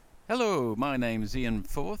Hello, my name's Ian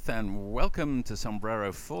Forth, and welcome to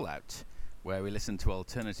Sombrero Fallout, where we listen to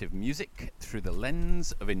alternative music through the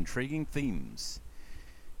lens of intriguing themes.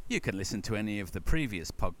 You can listen to any of the previous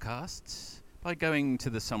podcasts by going to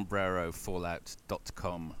the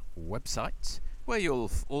SombreroFallout.com website, where you'll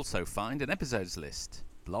also find an episodes list,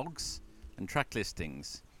 blogs, and track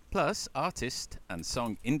listings, plus artist and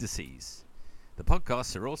song indices. The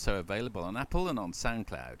podcasts are also available on Apple and on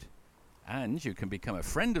SoundCloud. And you can become a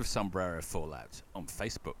friend of Sombrero Fallout on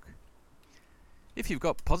Facebook. If you've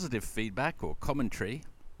got positive feedback or commentary,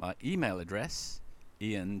 my email address,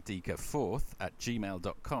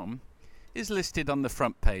 iandeakerforth@gmail.com, is listed on the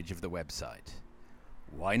front page of the website.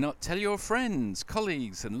 Why not tell your friends,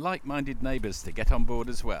 colleagues, and like-minded neighbours to get on board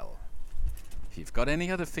as well? If you've got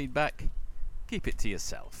any other feedback, keep it to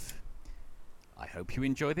yourself. I hope you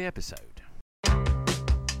enjoy the episode.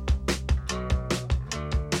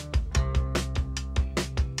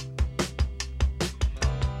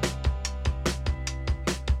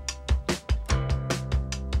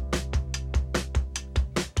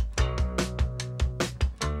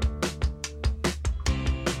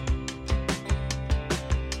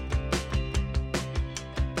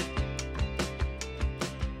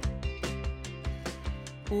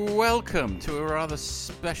 Welcome to a rather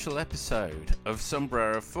special episode of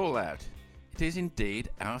Sombrero Fallout. It is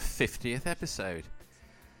indeed our 50th episode.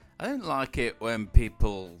 I don't like it when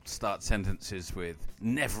people start sentences with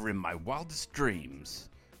 "never in my wildest dreams."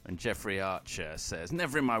 And Jeffrey Archer says,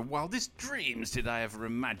 "Never in my wildest dreams did I ever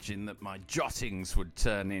imagine that my jottings would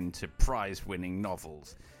turn into prize-winning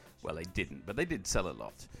novels." Well, they didn't, but they did sell a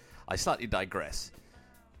lot. I slightly digress.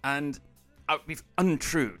 And it would be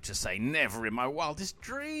untrue to say never in my wildest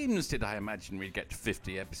dreams did I imagine we'd get to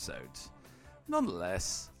 50 episodes.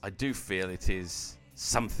 Nonetheless, I do feel it is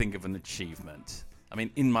something of an achievement. I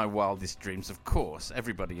mean, in my wildest dreams, of course,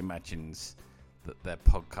 everybody imagines that their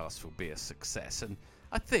podcast will be a success. And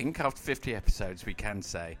I think after 50 episodes, we can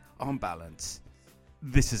say, on balance,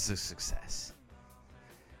 this is a success.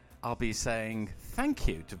 I'll be saying thank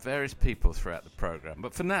you to various people throughout the program.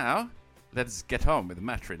 But for now, let us get on with the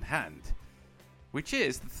matter in hand, which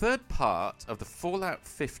is the third part of the Fallout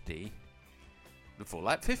 50,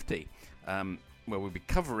 where we'll be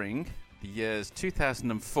covering the years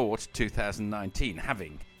 2004 to 2019,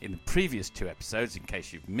 having, in the previous two episodes, in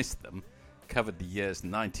case you've missed them, covered the years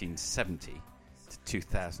 1970 to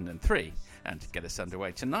 2003. And to get us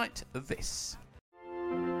underway tonight, this.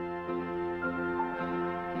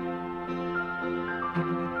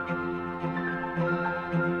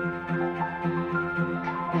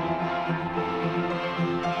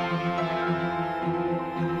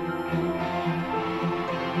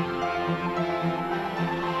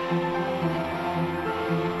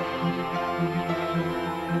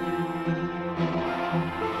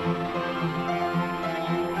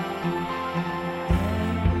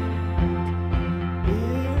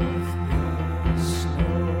 If the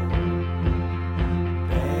snow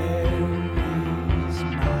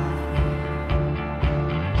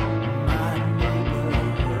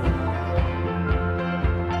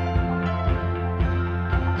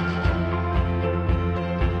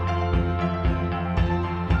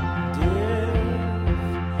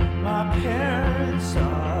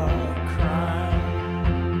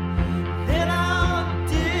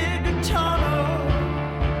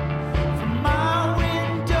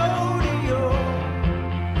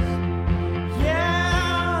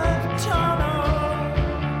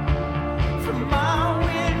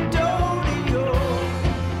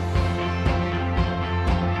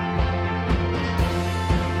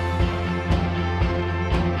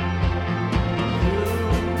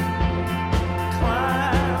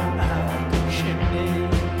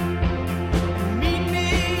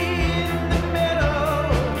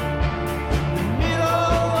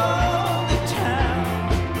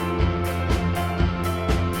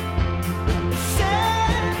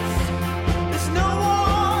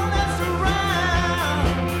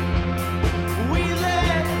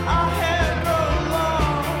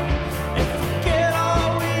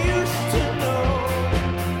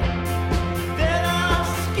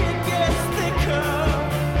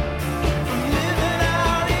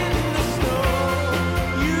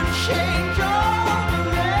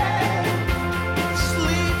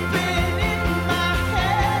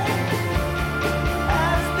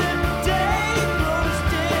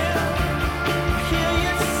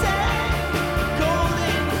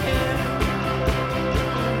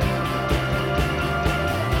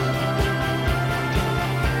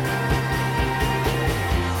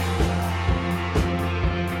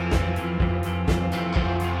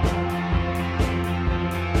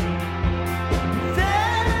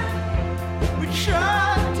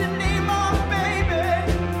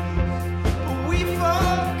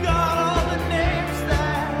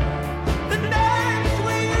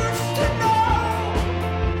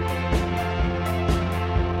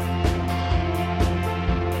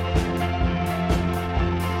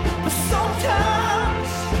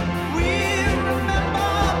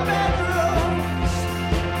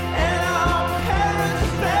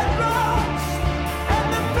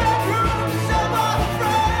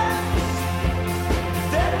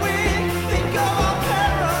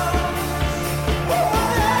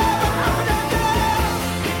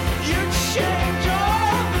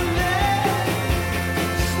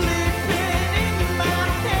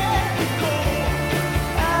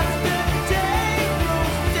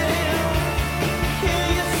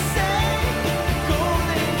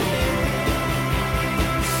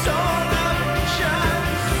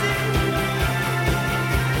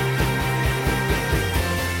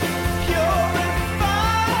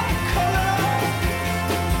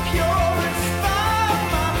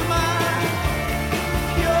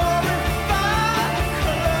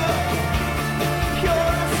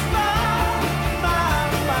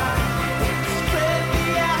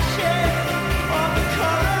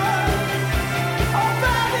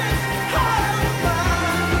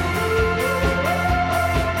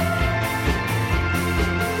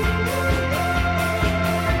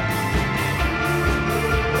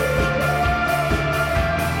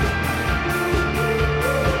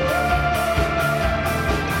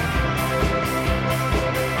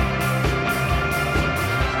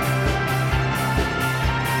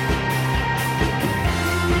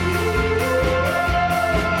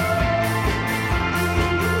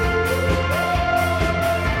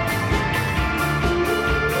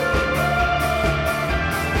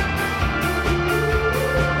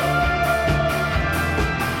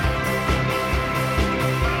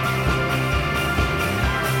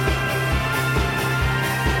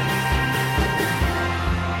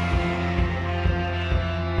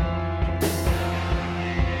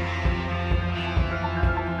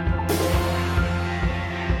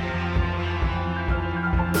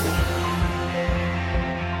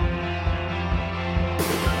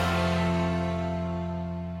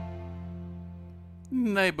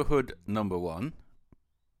Neighbourhood Number 1,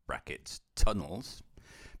 brackets Tunnels,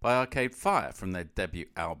 by Arcade Fire from their debut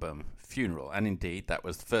album Funeral. And indeed, that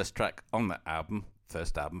was the first track on that album.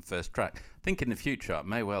 First album, first track. I think in the future I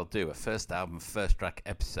may well do a first album, first track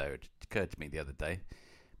episode. It occurred to me the other day.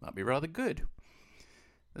 Might be rather good.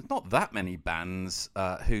 There's not that many bands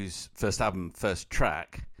whose first album, first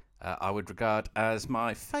track I would regard as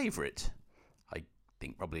my favourite. I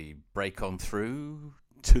think probably Break On Through,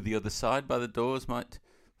 To the Other Side by The Doors might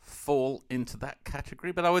fall into that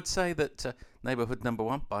category, but I would say that Neighbourhood Number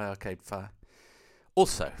 1 by Arcade Fire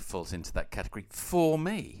also falls into that category for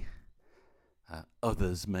me.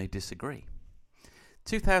 Others may disagree.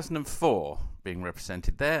 2004 being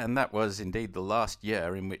represented there, and that was indeed the last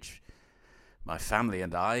year in which my family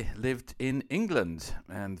and I lived in England.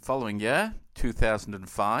 And the following year,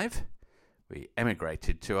 2005, we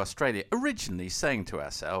emigrated to Australia, originally saying to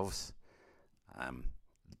ourselves,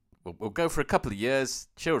 we'll go for a couple of years.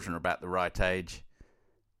 Children are about the right age.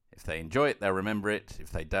 If they enjoy it, they'll remember it.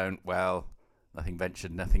 If they don't, well, nothing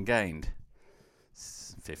ventured, nothing gained.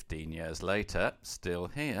 15 years later, still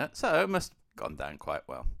here. So it must have gone down quite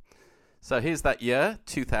well. So here's that year,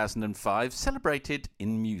 2005, celebrated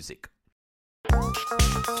in music.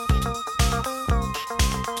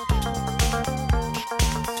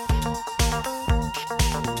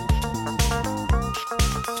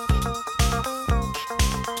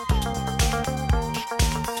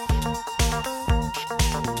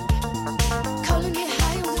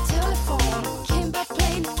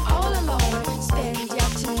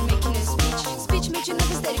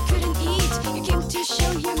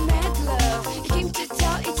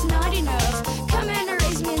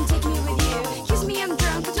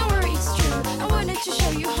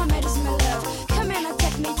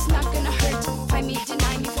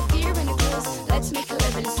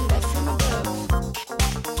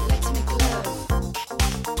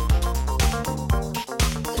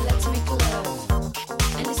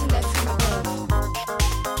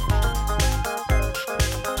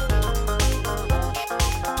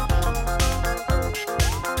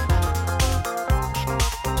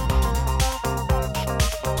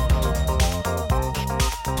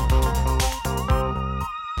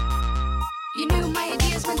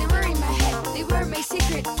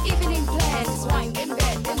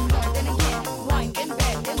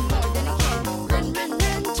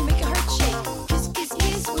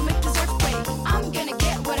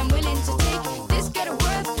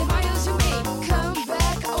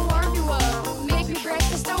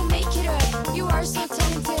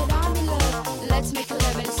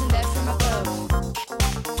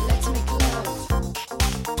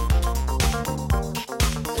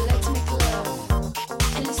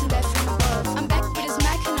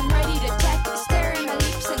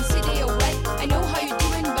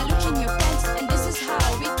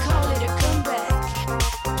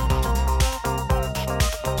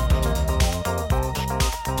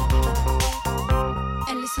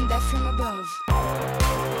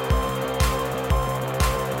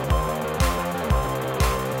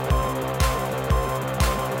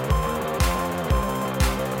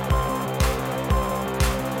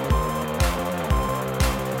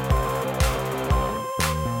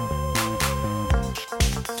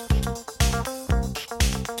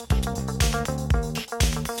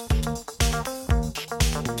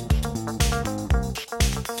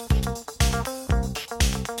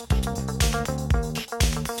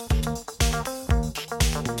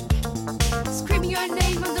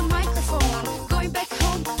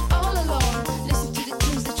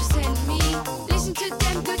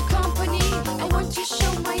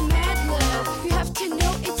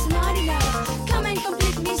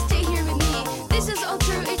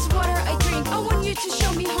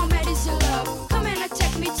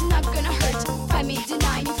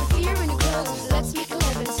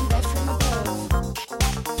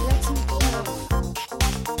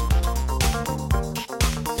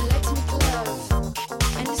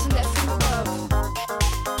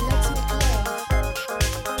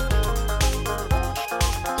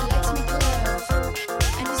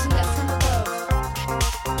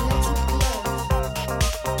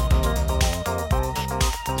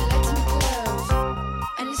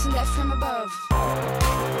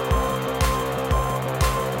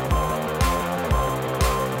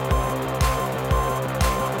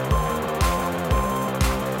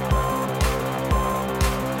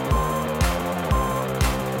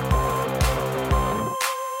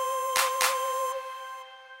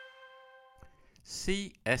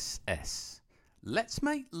 CSS. Let's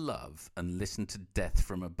make love and listen to Death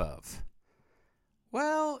from Above.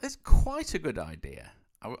 Well, it's quite a good idea.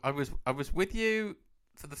 I was with you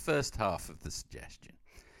for the first half of the suggestion.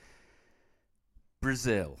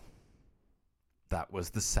 Brazil. That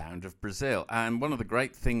was the sound of Brazil. And one of the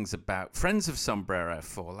great things about Friends of Sombrero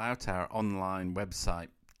Fallout, our online website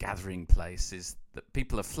gathering place, is that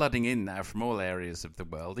people are flooding in now from all areas of the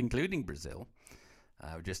world, including Brazil.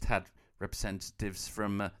 We just had representatives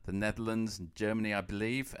from the Netherlands and Germany, I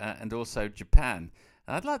believe, and also Japan.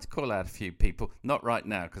 And I'd like to call out a few people, not right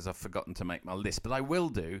now because I've forgotten to make my list, but I will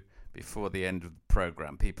do before the end of the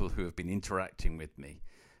programme, people who have been interacting with me.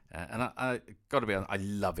 And I got to be honest, I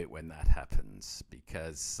love it when that happens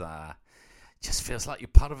because it just feels like you're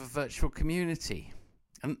part of a virtual community,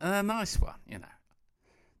 and a nice one, you know.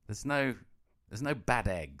 There's no bad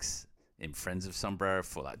eggs in Friends of Sombrero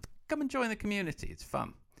Fallout. Come and join the community; it's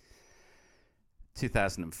fun.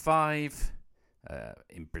 2005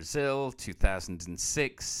 in Brazil,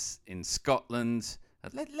 2006 in Scotland.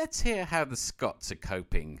 Let's hear how the Scots are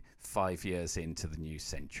coping 5 years into the new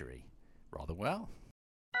century. Rather well.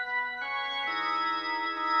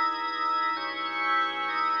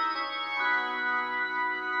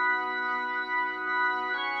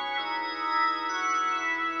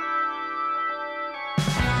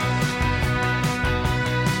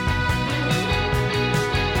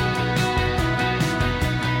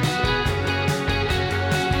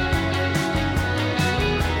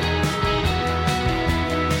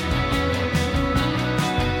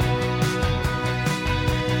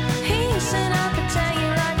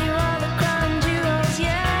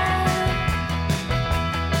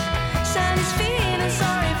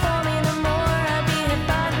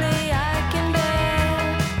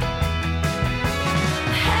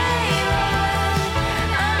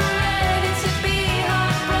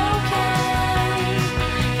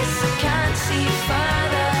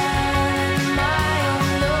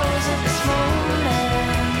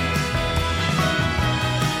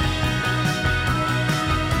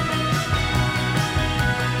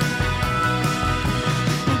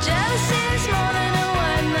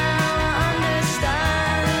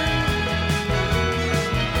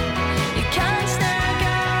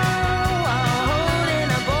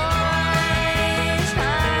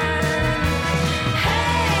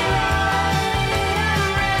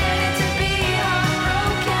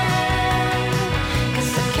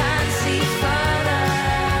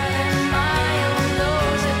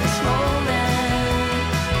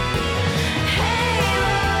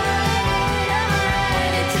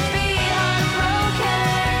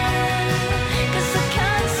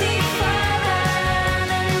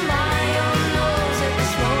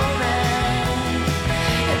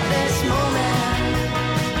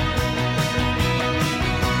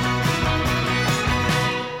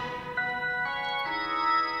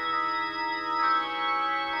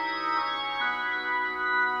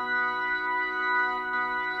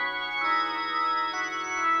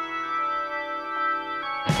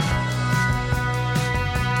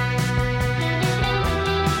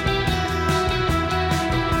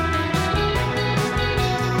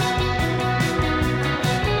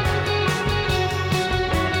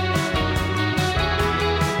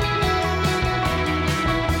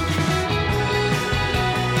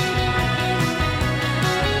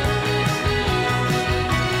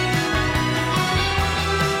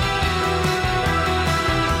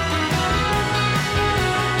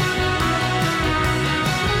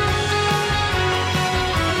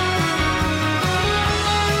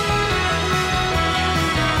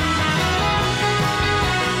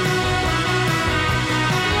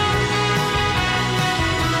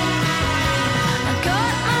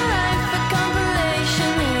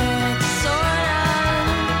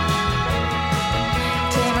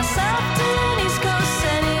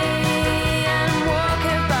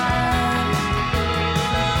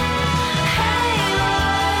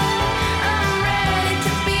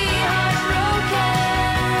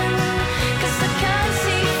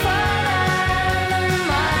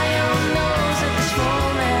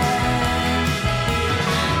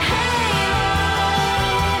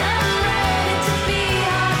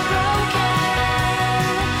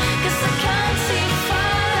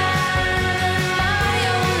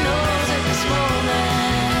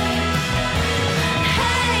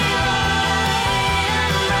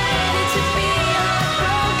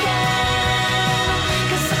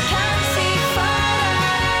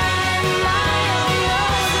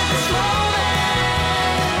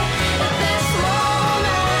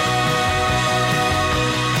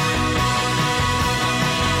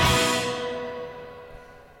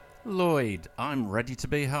 Lloyd, I'm Ready to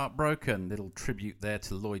Be Heartbroken. Little tribute there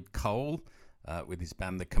to Lloyd Cole with his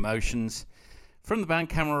band The Commotions. From the band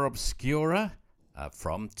Camera Obscura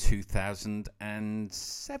from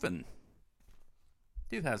 2007.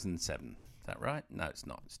 2007, is that right? No, it's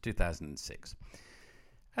not. It's 2006.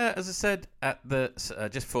 As I said at the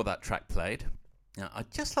just before that track played,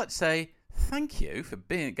 I'd just like to say thank you for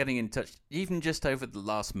getting in touch, even just over the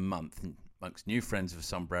last month, amongst new friends of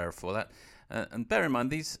Sombrero Fallout. And bear in mind,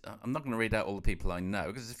 these I'm not going to read out all the people I know,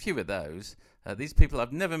 because there's a few of those. These people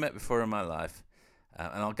I've never met before in my life.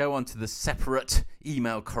 And I'll go on to the separate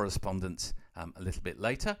email correspondence a little bit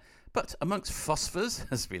later. But amongst phosphors,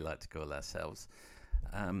 as we like to call ourselves,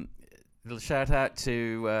 little shout out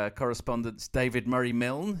to correspondent David Murray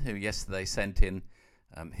Milne, who yesterday sent in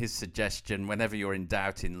his suggestion: whenever you're in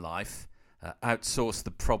doubt in life, outsource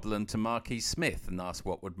the problem to Marquis Smith and ask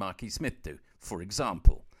what would Marquis Smith do. For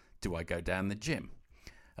example, do I go down the gym?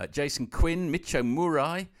 Jason Quinn, Micho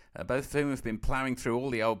Murai, both of whom have been ploughing through all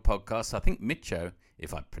the old podcasts. I think Micho,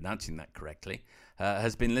 if I'm pronouncing that correctly,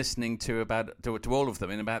 has been listening to all of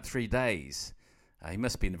them in about 3 days. He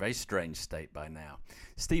must be in a very strange state by now.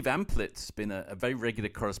 Steve Amplitt's been a very regular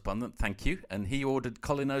correspondent, thank you, and he ordered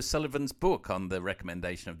Colin O'Sullivan's book on the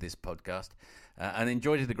recommendation of this podcast and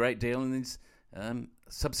enjoyed it a great deal, and is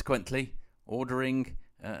subsequently ordering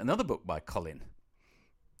another book by Colin.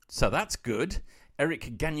 So that's good.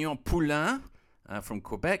 Eric Gagnon-Poulain from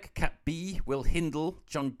Quebec, Kat B, Will Hindle,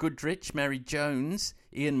 John Goodrich, Mary Jones,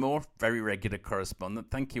 Ian Moore, very regular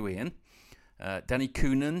correspondent. Thank you, Ian. Danny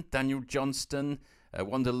Coonan, Daniel Johnston,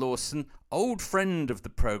 Wanda Lawson, old friend of the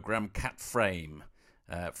programme, Kat Frame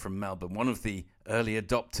from Melbourne, one of the early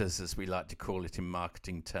adopters, as we like to call it in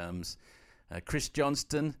marketing terms, Chris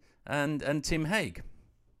Johnston and Tim Haig.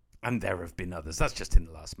 And there have been others. That's just in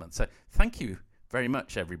the last month. So thank you very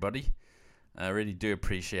much, everybody. I really do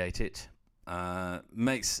appreciate it. I'm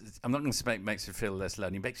not going to say makes me feel less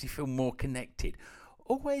lonely. Makes me feel more connected.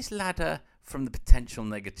 Always ladder from the potential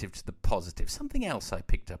negative to the positive. Something else I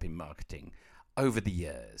picked up in marketing over the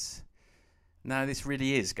years. Now this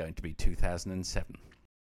really is going to be 2007.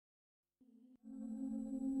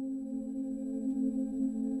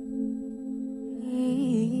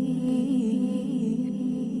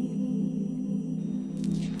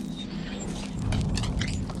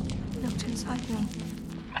 Looked inside me.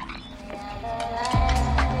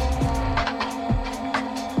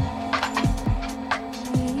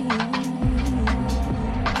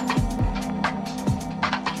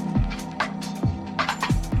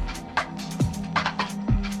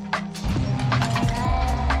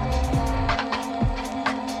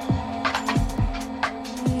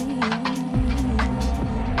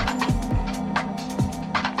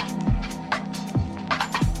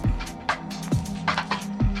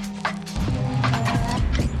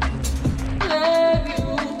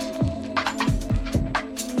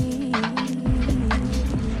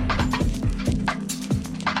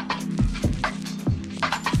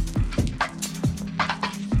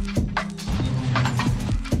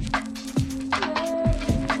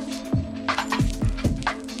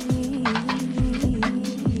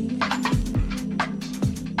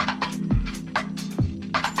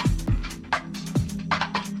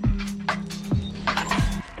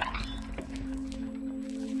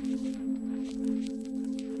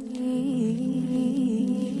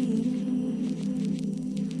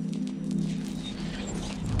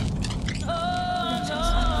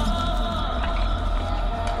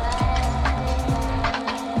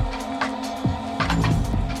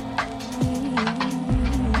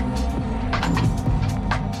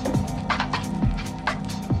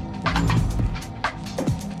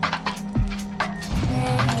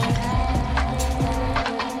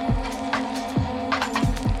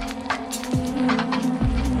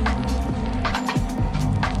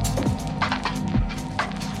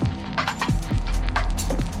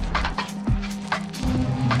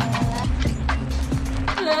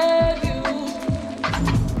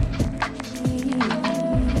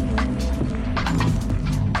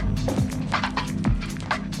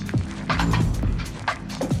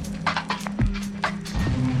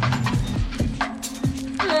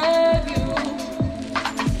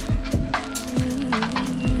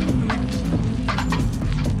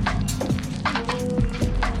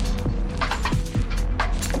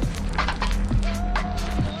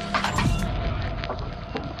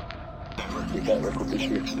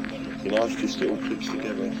 Just little clips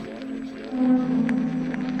together.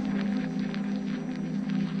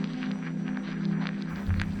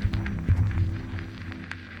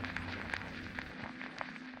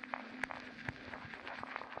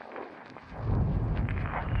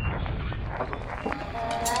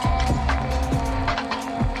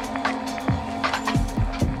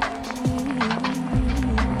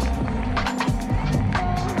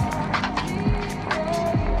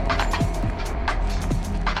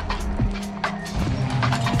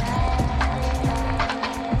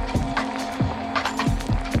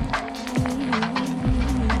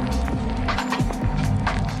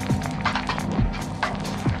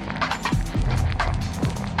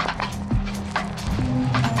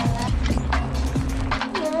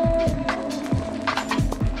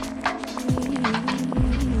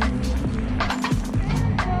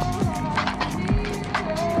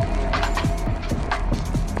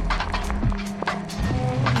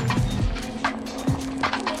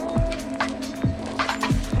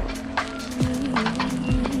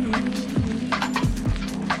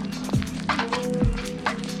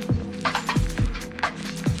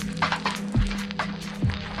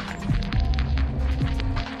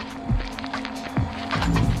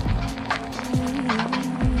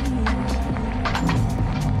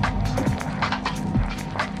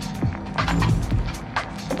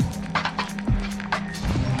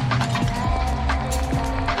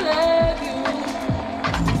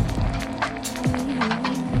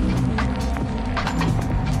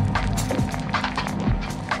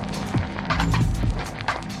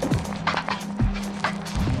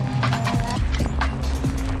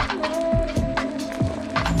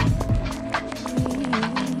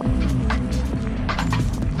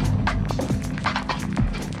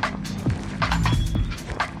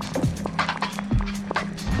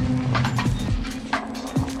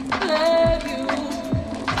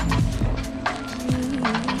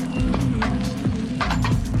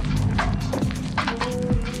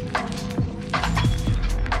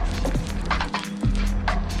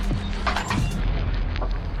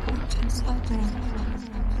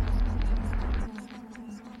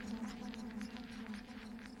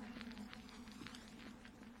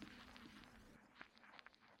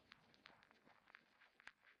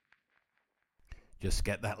 Just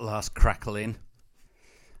get that last crackle in.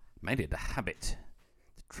 Made it a habit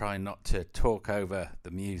to try not to talk over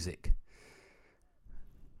the music.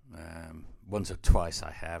 Once or twice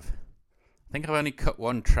I have. I think I've only cut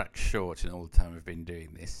one track short in all the time I've been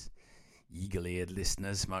doing this. Eagle-eared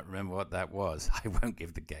listeners might remember what that was. I won't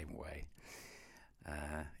give the game away.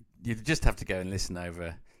 You just have to go and listen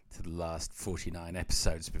over to the last 49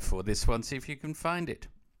 episodes before this one, see if you can find it.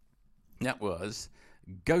 That was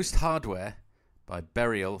Ghost Hardware by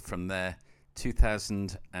Burial from their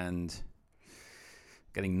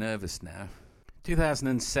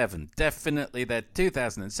 2007, definitely their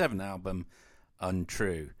 2007 album,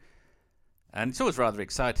 Untrue. And it's always rather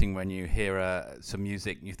exciting when you hear some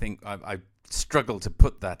music and you think, I struggle to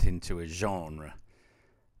put that into a genre,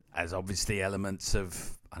 as obviously elements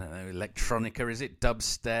of, I don't know, electronica, is it?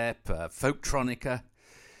 Dubstep, folktronica.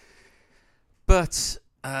 But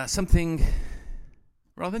something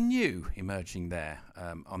rather new emerging there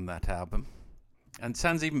on that album. And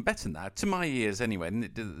sounds even better now, to my ears anyway, than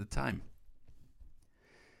it did at the time.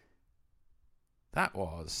 That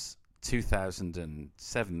was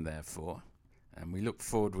 2007, therefore. And we look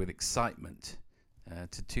forward with excitement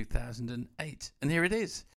to 2008. And here it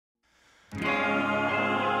is.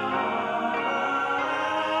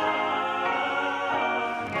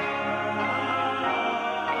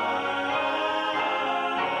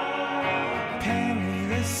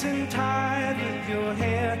 Penniless and tired with your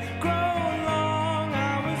hair grown long,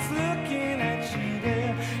 I was looking at you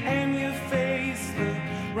there, and your face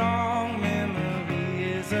looked wrong.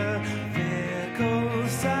 Memory is a fickle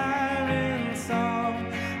siren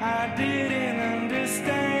song I didn't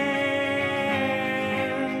understand.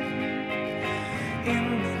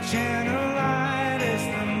 In the channel light as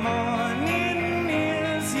the morning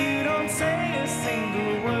nears, you don't say a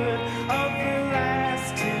single word of the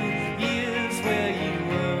last 2 years where you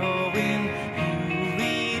were when you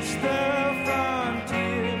reached the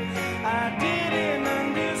frontier. I didn't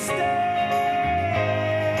understand,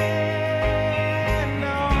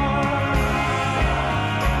 no.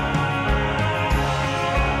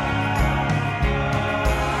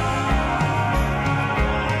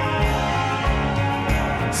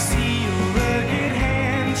 See your rugged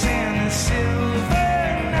hands and a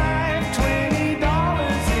silver knife,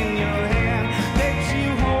 $20 in your hand that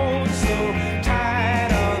you hold so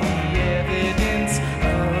tight. All the evidence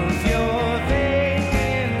of your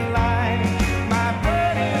vacant life, my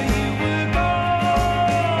brother, you were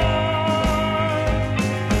gone,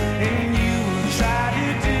 and you will try to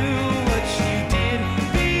do what you did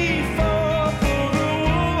before. Pull the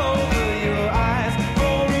wool over your eyes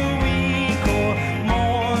for a week or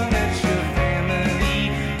more. Let your family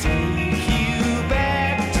take you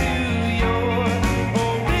back to your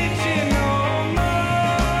original mind.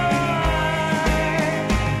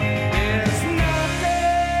 There's nothing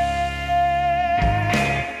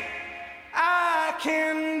I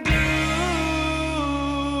can do.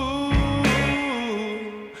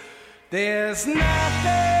 There's nothing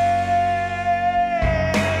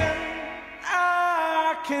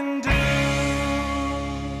I can do.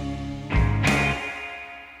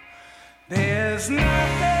 There's nothing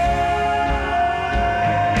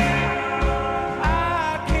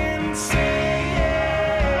I can say.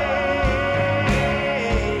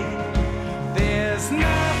 There's nothing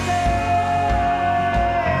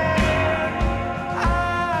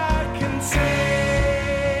I can say.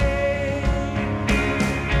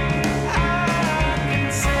 I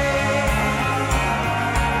can say.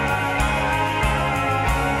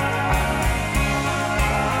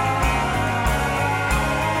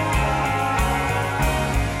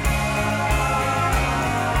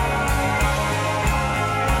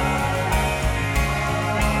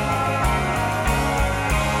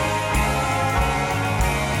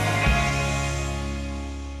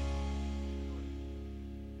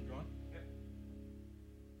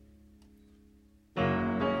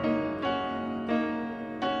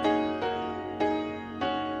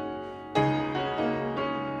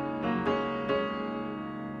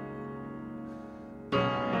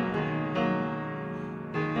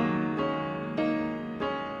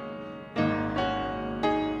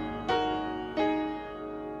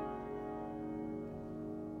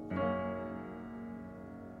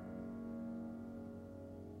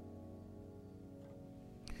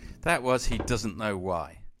 That was He Doesn't Know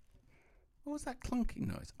Why. What was that clunking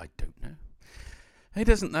noise? I don't know. He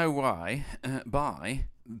Doesn't Know Why by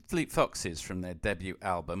Fleet Foxes from their debut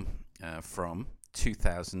album from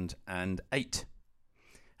 2008.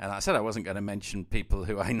 And I said I wasn't going to mention people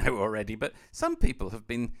who I know already, but some people have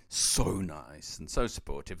been so nice and so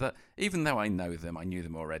supportive that even though I know them, I knew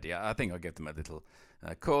them already, I think I'll give them a little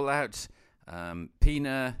call out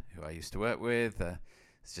Pina, who I used to work with,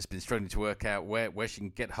 has just been struggling to work out where she can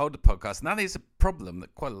get hold of podcasts. And that is a problem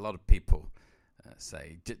that quite a lot of people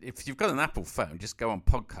say. If you've got an Apple phone, just go on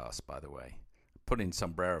podcasts, by the way. Put in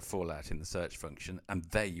Sombrero Fallout in the search function, and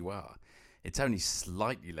there you are. It's only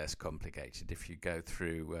slightly less complicated if you go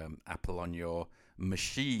through Apple on your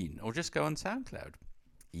machine, or just go on SoundCloud.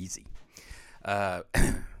 Easy.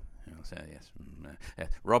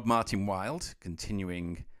 Rob Martin Wilde,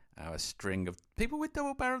 continuing our string of people with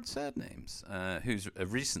double-barreled surnames, who's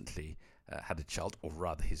recently had a child, or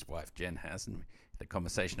rather his wife Jen has, and we had a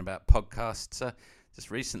conversation about podcasts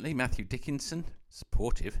just recently. Matthew Dickinson,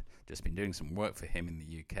 supportive, just been doing some work for him in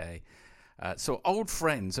the UK. So old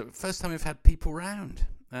friends, first time we've had people round.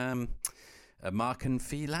 Mark and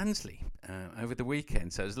Fee Lansley over the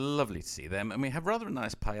weekend, so it was lovely to see them. And we have rather a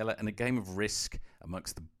nice paella and a game of Risk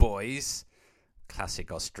amongst the boys,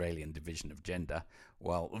 classic Australian division of gender,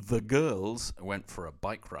 while the girls went for a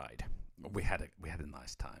bike ride. We had a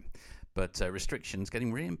nice time, but restrictions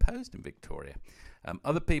getting reimposed in Victoria.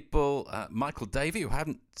 Other people, Michael Davey, who I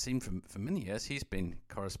haven't seen for many years, he's been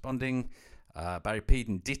corresponding. Barry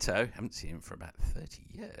Peden, ditto, haven't seen him for about 30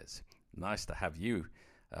 years. Nice to have you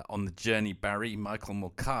on the journey, Barry. Michael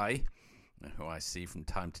Mulcahy, who I see from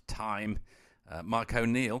time to time. Mark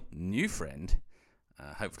O'Neill, new friend,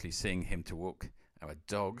 hopefully seeing him to walk our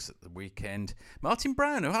dogs at the weekend. Martin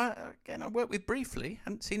Brown, who I worked with briefly,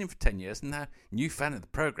 hadn't seen him for 10 years, and now new fan of the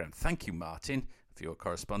programme. Thank you, Martin, for your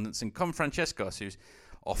correspondence. And Con Francescos, who's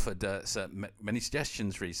offered many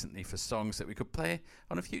suggestions recently for songs that we could play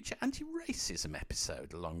on a future anti-racism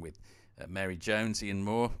episode, along with Mary Jones, Ian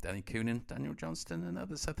Moore, Danny Coonan, Daniel Johnston, and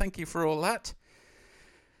others. So thank you for all that.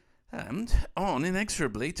 And on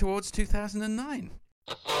inexorably towards 2009.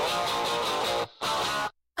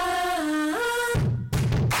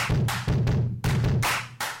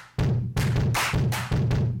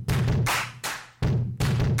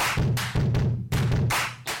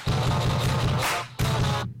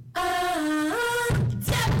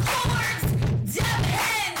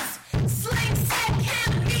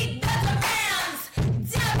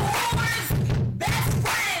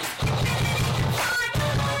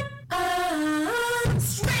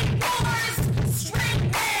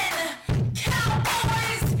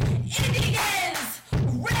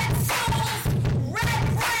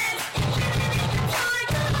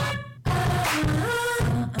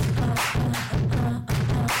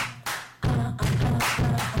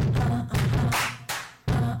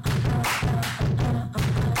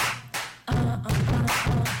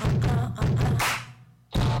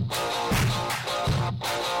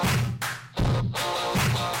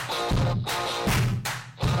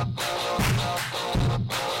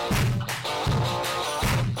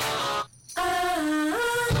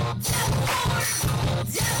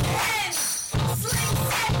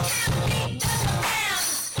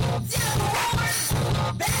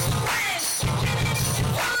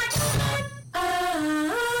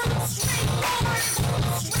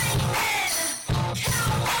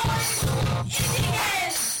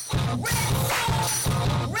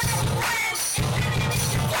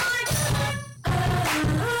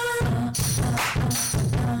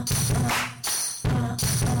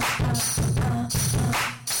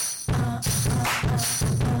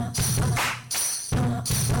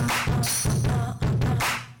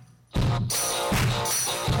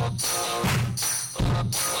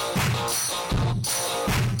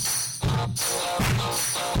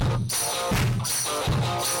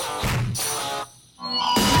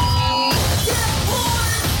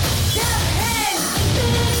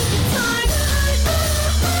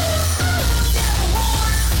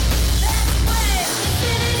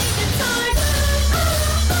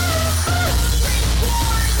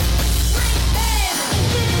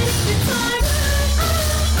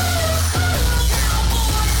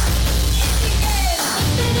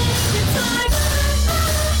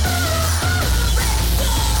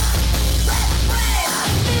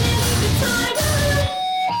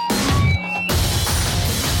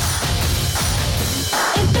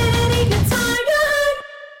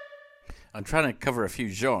 I'm trying to cover a few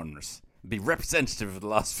genres, be representative of the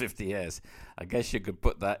last 50 years. I guess you could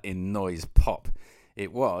put that in noise pop.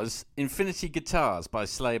 It was Infinity Guitars by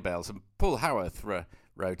Sleigh Bells, and Paul Howarth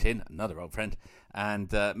wrote in, another old friend,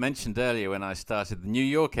 and mentioned earlier when I started the New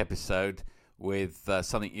York episode with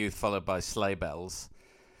Sonic Youth followed by Sleigh Bells,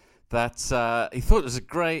 that he thought it was a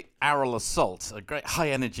great aural assault, a great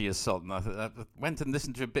high-energy assault. And I went and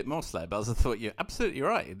listened to a bit more Sleigh Bells. I thought, you're absolutely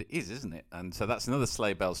right. It is, isn't it? And so that's another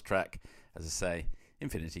Sleigh Bells track, as I say,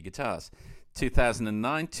 Infinity Guitars.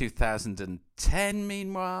 2009, 2010,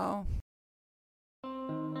 meanwhile.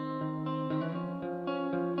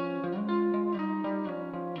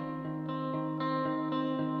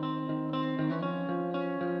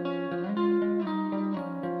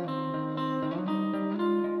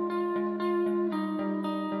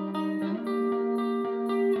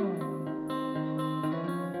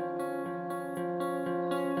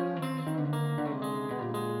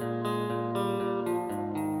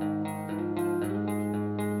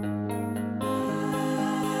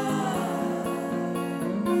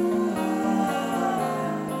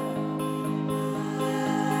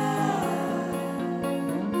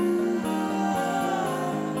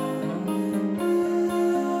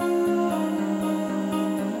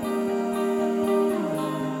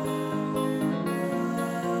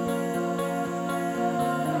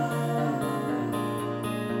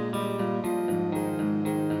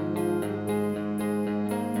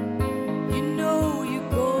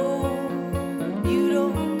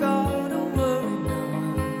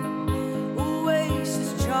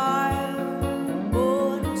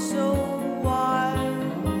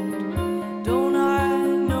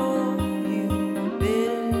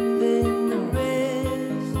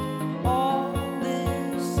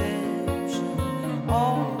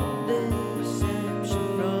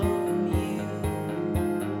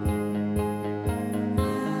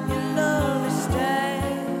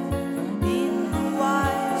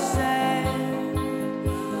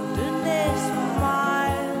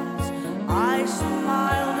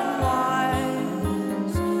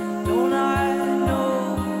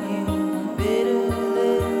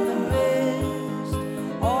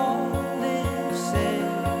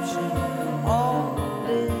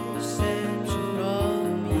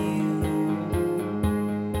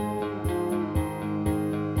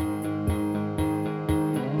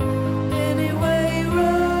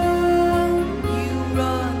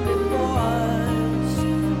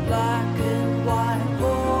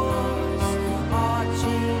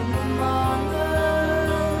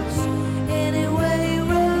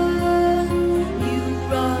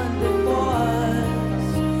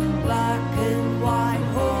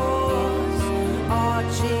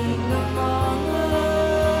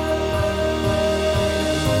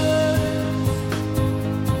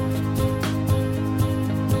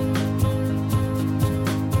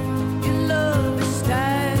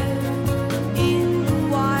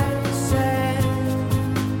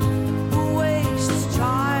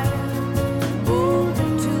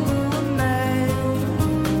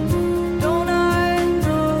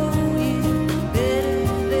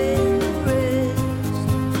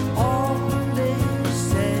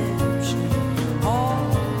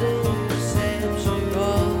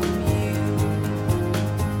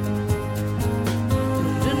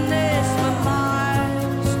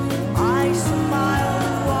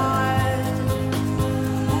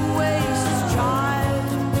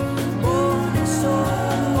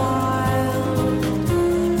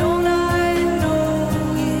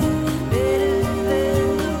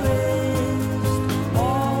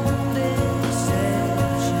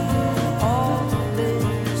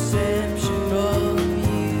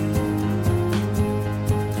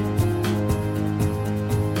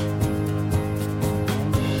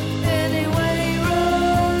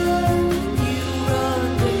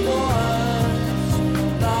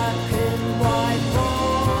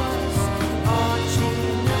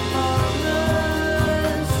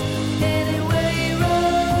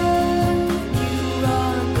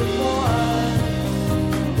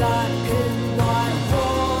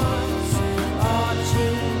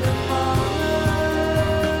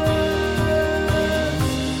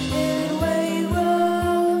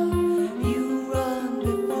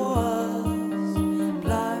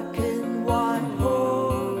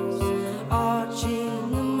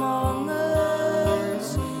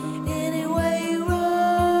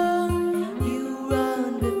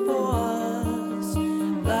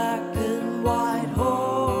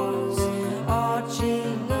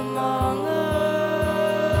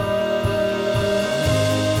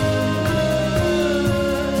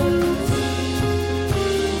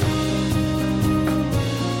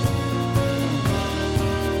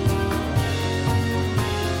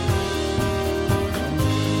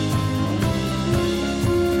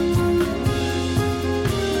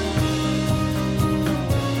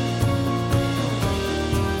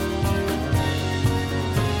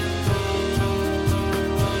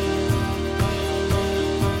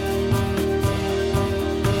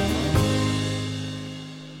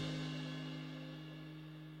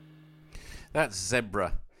 That's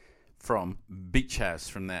Zebra from Beach House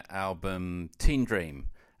from their album Teen Dream.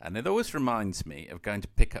 And it always reminds me of going to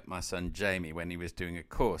pick up my son Jamie when he was doing a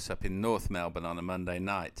course up in North Melbourne on a Monday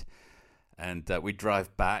night. And we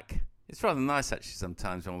drive back. It's rather nice actually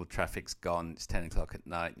sometimes when all the traffic's gone. It's 10 o'clock at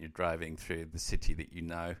night and you're driving through the city that you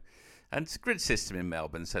know. And it's a grid system in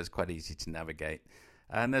Melbourne, so it's quite easy to navigate.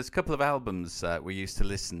 And there's a couple of albums we used to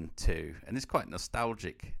listen to, and it's quite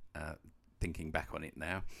nostalgic thinking back on it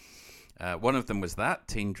now. One of them was that,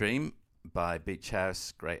 Teen Dream by Beach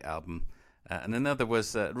House, great album. And another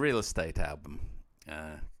was a Real Estate album.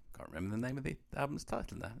 Can't remember the name of the album's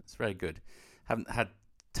title now. It's very good. Haven't had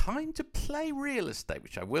time to play Real Estate,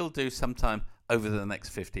 which I will do sometime over the next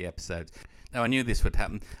 50 episodes. Now, I knew this would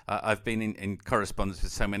happen. I've been in correspondence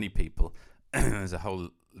with so many people. There's a whole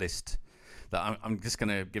list that I'm just going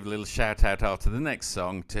to give a little shout out after the next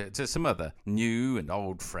song to some other new and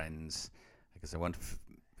old friends, because I want to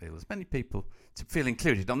feel as many people to feel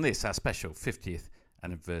included on this, our special 50th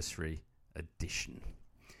anniversary edition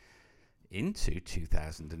into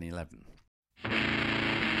 2011.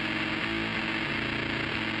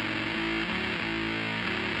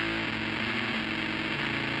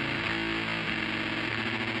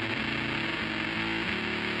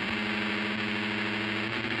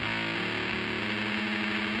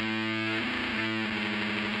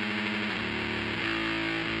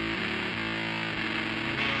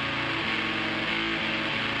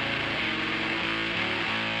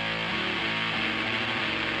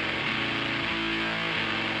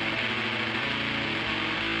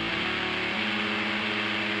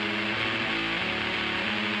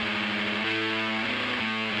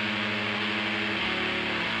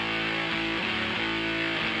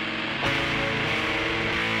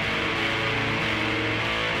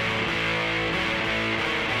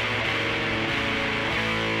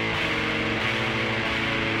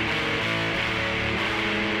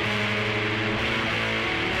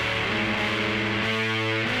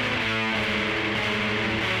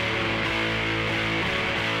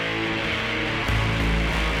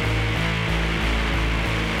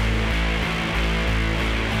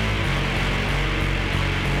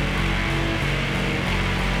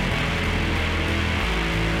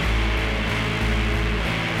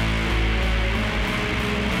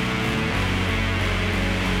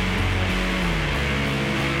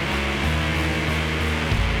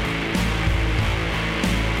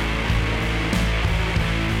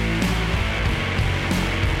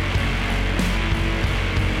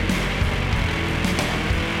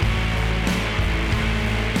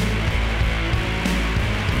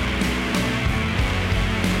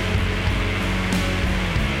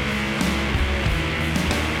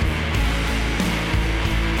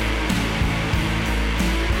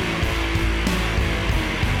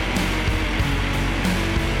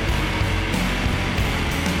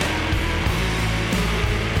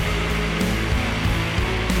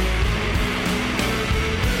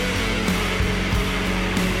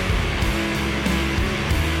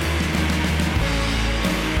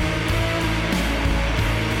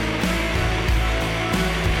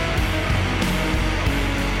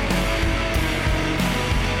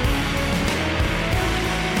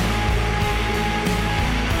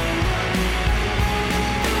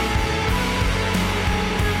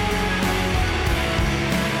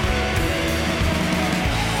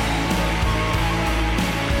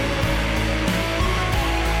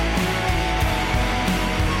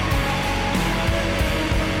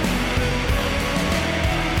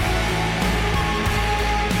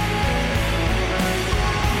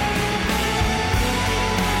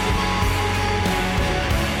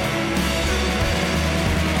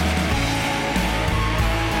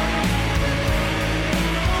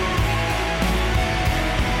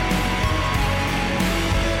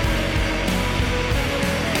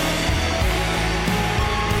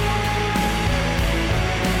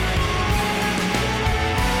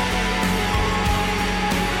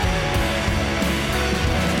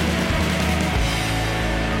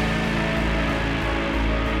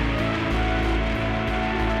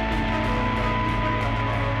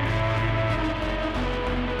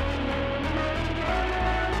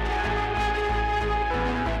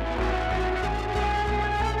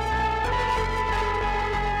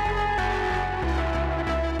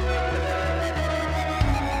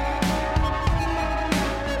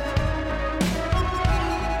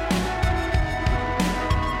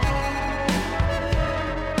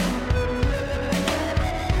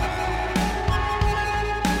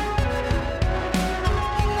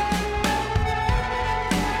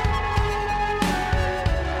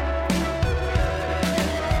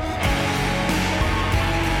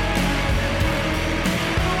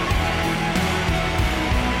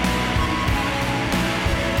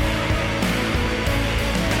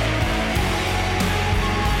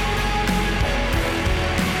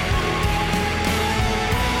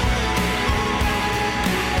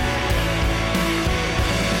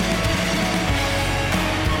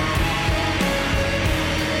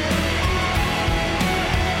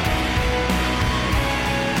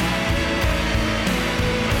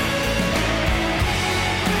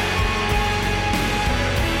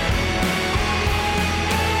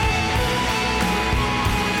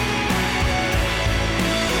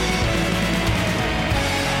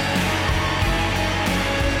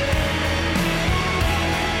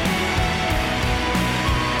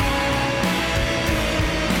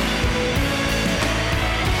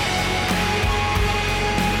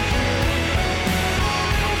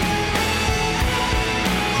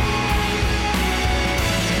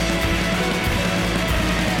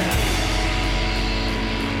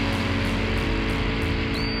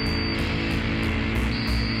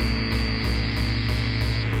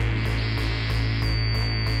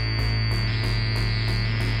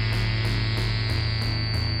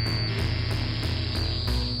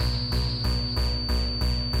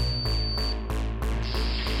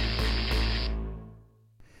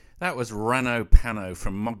 That was Rano Pano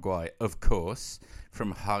from Mogwai, of course,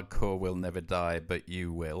 from Hardcore Will Never Die, But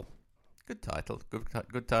You Will. Good title.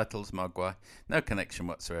 Good titles, Mogwai. No connection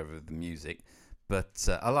whatsoever with the music, but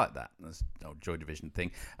I like that. That's an old Joy Division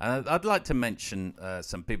thing. I'd like to mention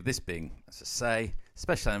some people, this being, as I say,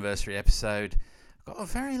 special anniversary episode. I've got a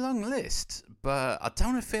very long list, but I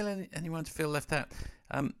don't want to feel anyone to feel left out.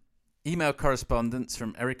 Email correspondence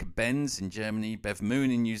from Erica Benz in Germany, Bev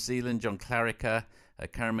Moon in New Zealand, John Clarica,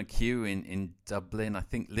 Karen McHugh in Dublin, I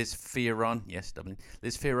think Liz Fearon, yes, Dublin.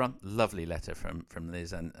 Liz Fearon, lovely letter from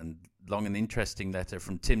Liz, and long and interesting letter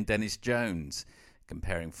from Tim Dennis Jones,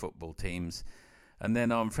 comparing football teams. And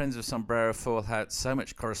then on Friends of Sombrero Fallout, so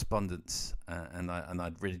much correspondence, and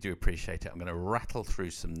I really do appreciate it. I'm going to rattle through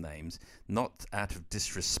some names, not out of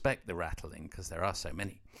disrespect the rattling, because there are so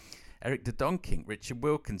many. Eric de Donking, Richard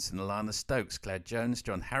Wilkinson, Alana Stokes, Claire Jones,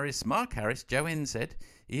 John Harris, Mark Harris, Joe NZ,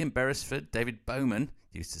 Ian Beresford, David Bowman,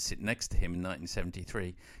 used to sit next to him in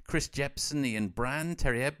 1973, Chris Jepson, Ian Brand,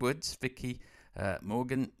 Terry Edwards, Vicky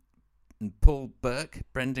Morgan, Paul Burke,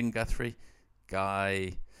 Brendan Guthrie,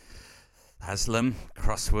 Guy Haslam,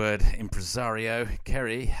 Crossword Impresario,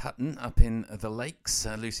 Kerry Hutton up in the Lakes,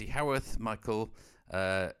 Lucy Howarth, Michael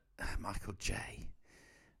J.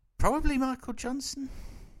 Probably Michael Johnson.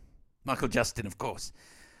 Michael Justin, of course.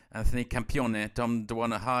 Anthony Campione, Tom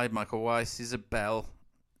Dewana Hyde, Michael Weiss, Isabel,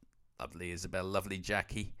 lovely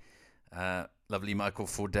Jackie, lovely Michael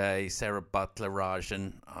Forday, Sarah Butler,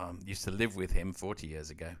 Rajan. Used to live with him 40 years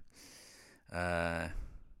ago. 40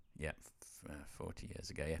 years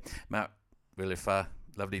ago, yeah. Matt Willifer,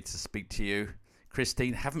 lovely to speak to you.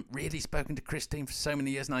 Christine, haven't really spoken to Christine for so many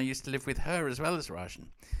years, and I used to live with her as well as Rajan.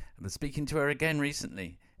 I've been speaking to her again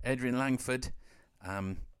recently. Adrian Langford,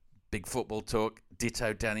 Big Football Talk,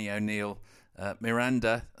 ditto Danny O'Neill,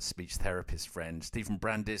 Miranda, speech therapist friend, Stephen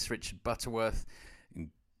Brandis, Richard Butterworth,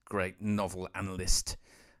 great novel analyst,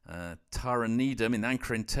 Tara Needham in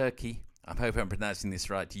Ankara in Turkey, I hope I'm pronouncing this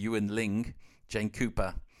right, Ewan Ling, Jane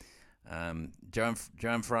Cooper,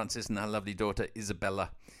 Joanne Francis and her lovely daughter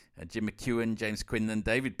Isabella, Jim McEwen, James Quinlan,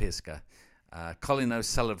 David Piska, Colin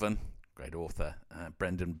O'Sullivan, great author,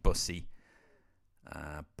 Brendan Bussey,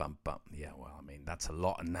 yeah, well, I mean, that's a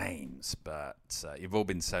lot of names, but you've all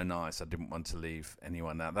been so nice. I didn't want to leave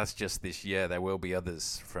anyone out. That's just this year. There will be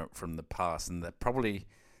others from the past, and they probably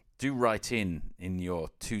do write in your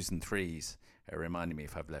 2s and 3s, reminding me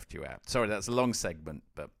if I've left you out. Sorry, that's a long segment,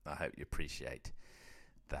 but I hope you appreciate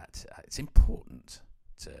that. It's important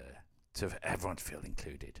to everyone to feel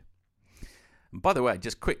included. And by the way,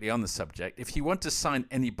 just quickly on the subject, if you want to sign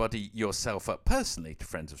anybody yourself up personally to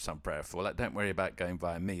Friends of Sombrero Fallout, don't worry about going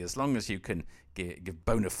via me. As long as you can give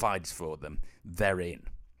bona fides for them, they're in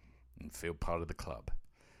and feel part of the club.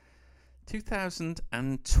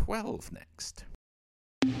 2012 next.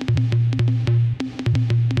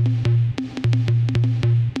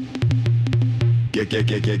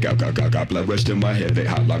 Got blood rush to my head, they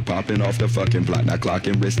hot like popping off the fucking block. Now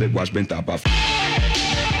clocking wristlet, watch been top off.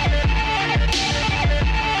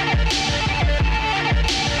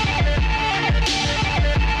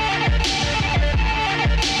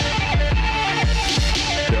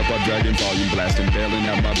 Dragon volume blasting, bailing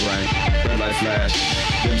out my brain. Red light flash,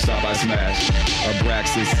 dim stop I smash.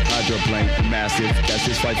 Abraxas, hydroplane, massive. That's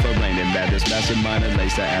this fight for rain and madness. Mastermind and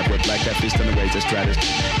lace that with black that fist on the ways of stratus.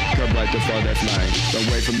 Come right to far that flying. Don't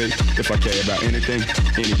wait for me if I care about anything,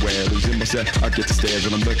 anywhere. Losing myself, I get the stares.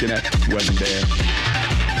 What I'm looking at wasn't there.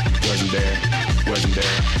 Wasn't there. Wasn't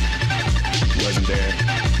there. Wasn't there.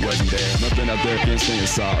 Wasn't there. Nothing out there can stay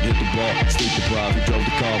inside. Hit the ball, sleep deprived. Who drove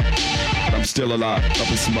the car? I'm still alive, up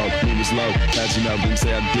in smoke, moon was low. As you know, didn't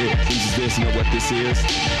say I did. Who's is this? You know what this is?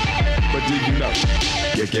 But do you know?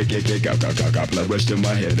 Got blood rush to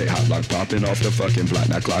my head. They hot like popping off the fucking block.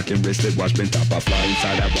 Now clocking wristlet, watch been top. I fly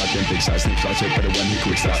inside out, watch them big shots, snip shots, hit for the one he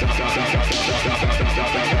quick shot. So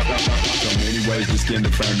many ways to skin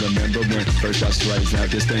the frame. Remember when first I strays. Now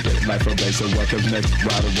just think it, life for base. So what comes next?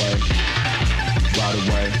 Ride away, ride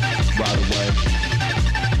away, ride away,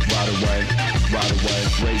 ride away. Right away,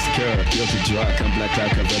 raise the curve, guilty dry, come black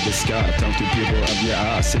cloud, cover the sky. Talk to people of your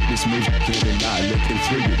eyes, sickness moves, can't deny, looking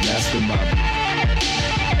through you, mastermind.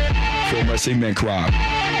 For mercy, man, cry.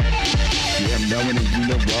 Yeah, I'm knowing and you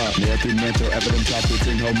know why. Nail through mental evidence, I put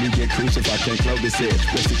in hold me, get crucified, can't close this head.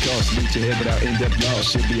 What's the cost? Reach your head without in-depth law.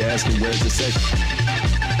 Should be asking, where's the safe?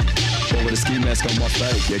 Or with a ski mask on my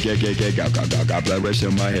face. Got blood rush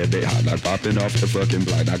in my head, they hot like popping off the fucking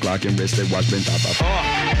block. Now clocking wrist, they watch been top off.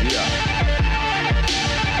 Yeah.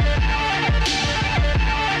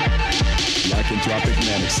 Like lycanthropic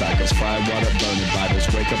manic cycles, fire water burning Bibles,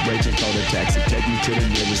 wake up raging, call a taxi, take me to the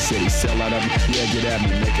nearest city, sell out of me, yeah, get at me,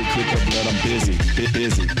 make it quick or blood, I'm busy,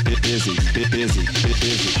 busy. Put a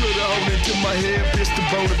hole into my head, pierce the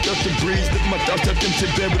bone, dust and breeze, lift my thoughts up into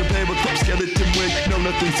bed with a paper cup, skeleton wig, no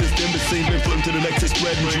nothing since then, but seen, been floating to the next,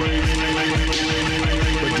 spreading dreams.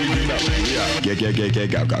 But do you know,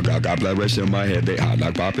 got blood rush in my head, they hot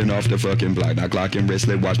like popping off the fucking block, not clocking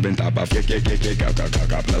wristlet, watch been top off, got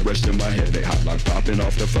blood rush in my head, they hot like popping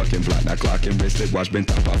off the fucking block, not clocking wristlet, watch been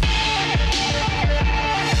top off.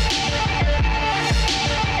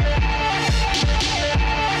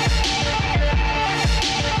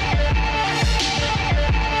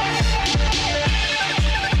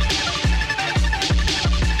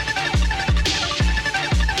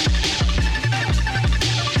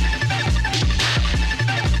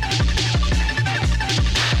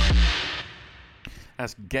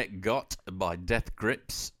 That's Get Got by Death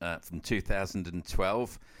Grips from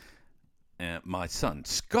 2012. My son,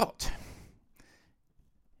 Scott.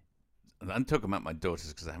 I'm talking about my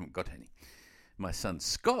daughters because I haven't got any. My son,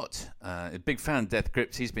 Scott, a big fan of Death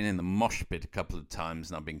Grips. He's been in the mosh pit a couple of times,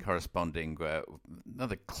 and I've been corresponding with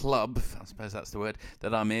another club, I suppose that's the word,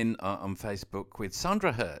 that I'm in on Facebook with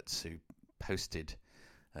Sandra Hertz, who posted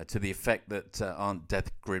to the effect that aren't Death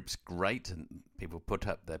Grips great, and people put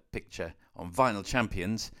up their picture on Vinyl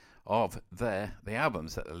Champions of the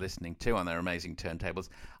albums that they're listening to on their amazing turntables.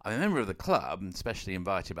 I'm a member of the club, and especially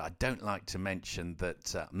invited, but I don't like to mention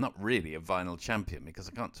that I'm not really a vinyl champion because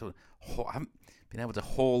I haven't been able to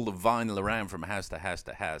haul the vinyl around from house to house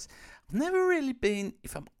to house. I've never really been,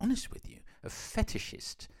 if I'm honest with you, a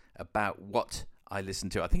fetishist about what I listen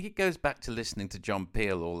to. I think it goes back to listening to John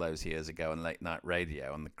Peel all those years ago on late night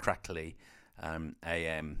radio on the crackly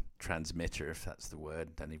AM transmitter, if that's the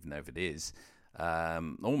word. Don't even know if it is.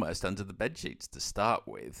 Almost under the bedsheets to start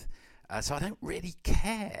with. So I don't really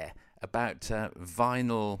care about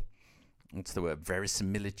vinyl, what's the word,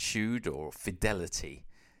 verisimilitude or fidelity.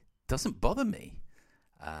 Doesn't bother me.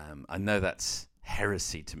 I know that's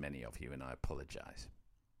heresy to many of you, and I apologise.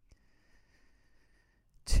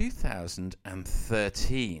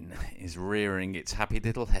 2013 is rearing its happy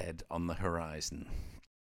little head on the horizon.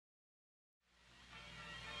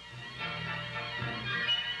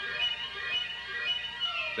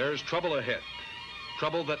 There's trouble ahead.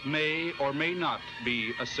 Trouble that may or may not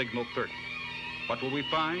be a signal 30. What will we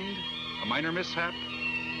find? A minor mishap?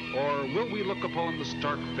 Or will we look upon the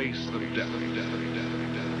stark face of death?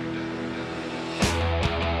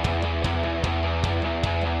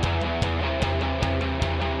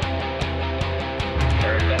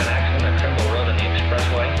 There has been an accident at Trimble Road on the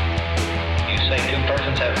expressway. You say 2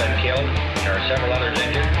 persons have been killed. There are several others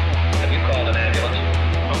injured. Have you called an ambulance?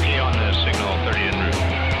 Okay on the signal 30 en route.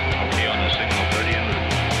 Okay on the signal 30 en route.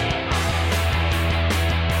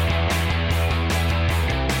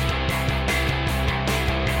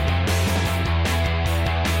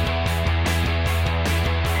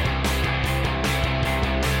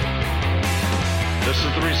 This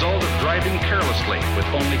is the result of driving carelessly with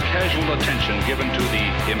only casual attention given to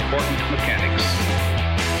the important mechanics.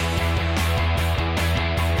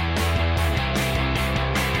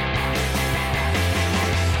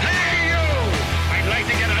 Hey, you! I'd like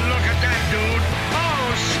to get a look at that dude. Oh,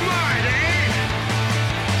 smart, eh?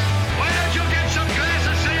 Why don't you get some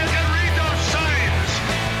glasses so you can read those signs?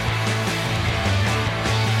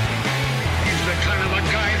 He's the kind of a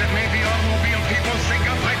guy that made the automobile people think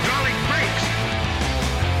of hydraulic brakes.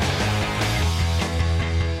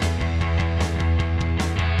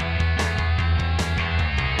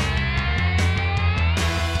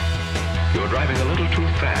 You're driving a little too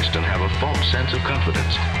fast and have a false sense of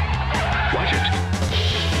confidence. Watch it.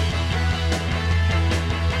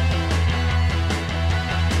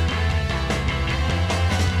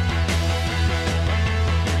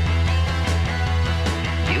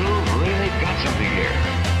 You've really got something here.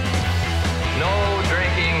 No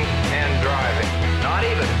drinking and driving. Not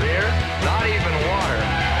even beer, not even water.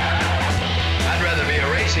 I'd rather be a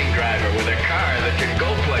racing driver with a car that can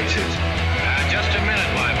go places. Just a minute,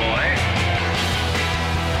 my boy.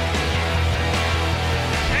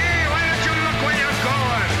 Hey, why don't you look where you're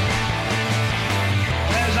going?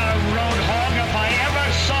 There's a road hog if I ever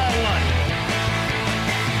saw one.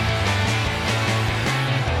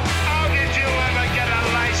 How did you ever get a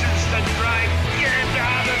license to drive? Get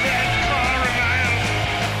out of that car, man.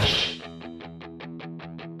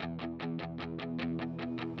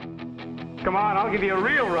 Come on, I'll give you a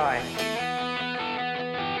real ride.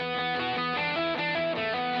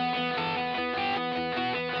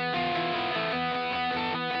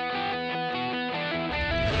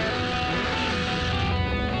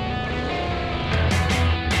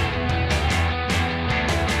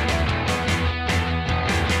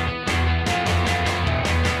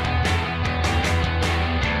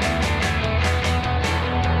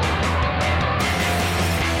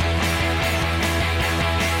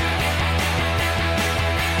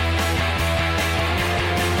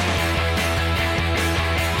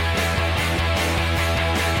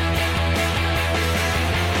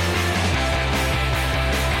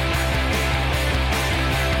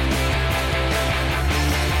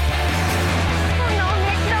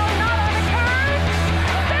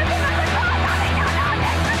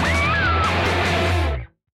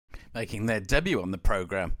 making their debut on the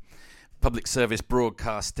programme. Public Service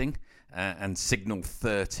Broadcasting and Signal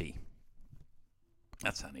 30.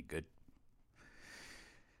 That sounded good.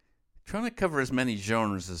 Trying to cover as many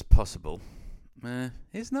genres as possible.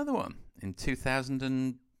 Here's another one in 2000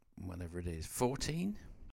 and whatever it is, 14.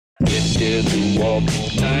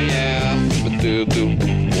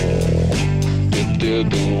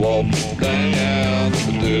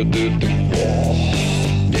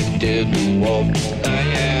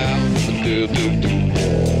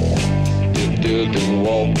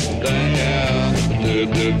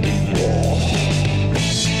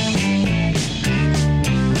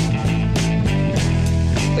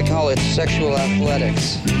 They call it sexual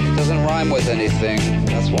athletics. It doesn't rhyme with anything.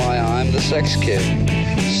 That's why I'm the sex king.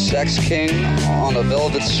 Sex king on a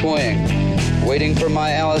velvet swing, waiting for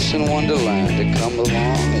my Alice in Wonderland to come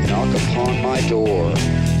along and knock upon my door.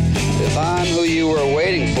 If I'm who you were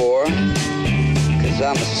waiting for, 'cause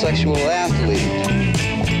I'm a sexual athlete.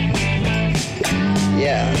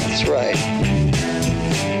 Yeah, that's right.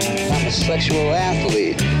 I'm a sexual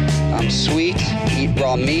athlete. I'm sweet, eat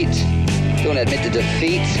raw meat, don't admit to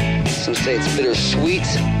defeat. Some say it's bittersweet.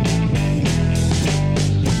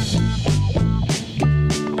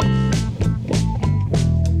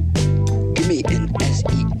 Give me an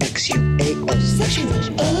S-E-X-U-A-L.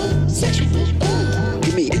 Sexual, sexual,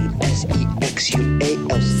 give me an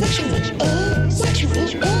S-E-X-U-A-L. Sexual,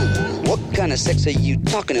 what kind of sex are you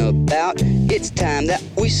talking about? It's time that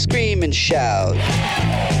we scream and shout.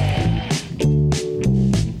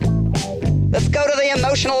 Let's go to the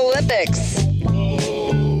emotional Olympics.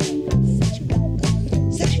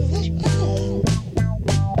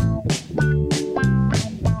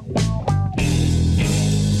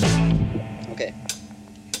 Okay.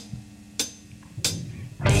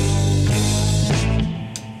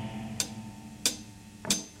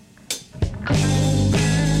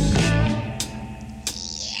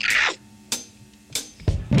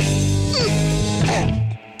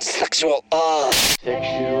 Sexual,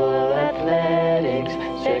 Sexual athletics,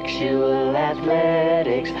 sexual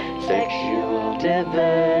athletics, sexual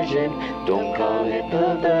diversion, don't call it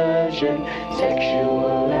perversion.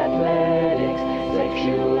 Sexual athletics,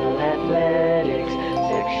 sexual athletics,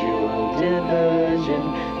 sexual diversion,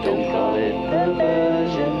 don't call it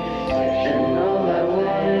perversion. And all I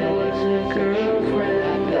wanted was a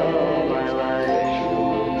girlfriend all my life.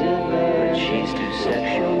 Sexual diversion, but she's too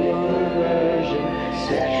sexual perversion.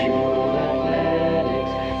 Sexual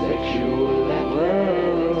athletics, sexual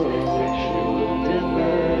athletics, sexual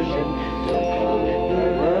diversion, don't call it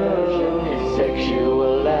perversion.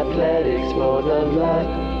 Sexual athletics for the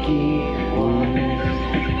lucky ones.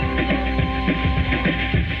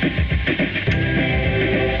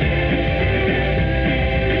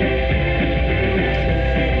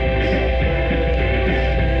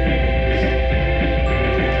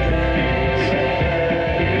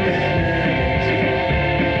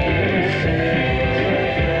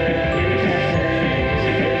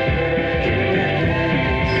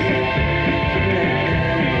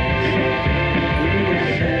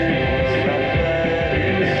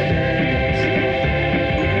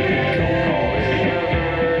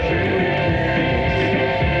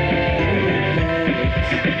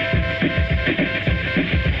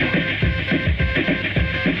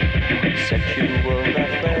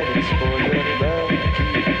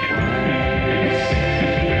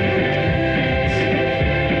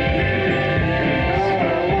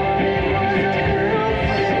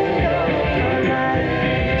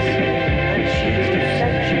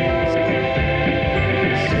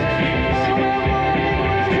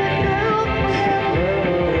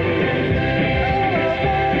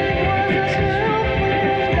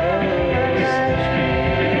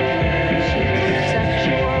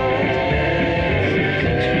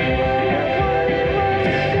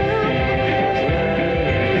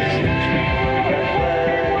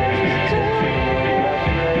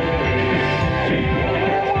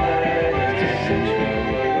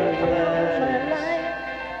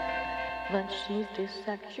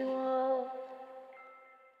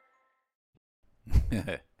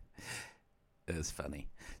 That's funny.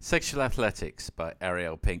 Sexual Athletics by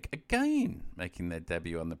Ariel Pink, again making their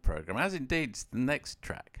debut on the programme, as indeed the next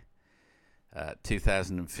track.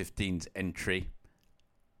 2015's entry,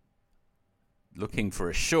 looking for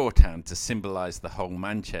a shorthand to symbolise the whole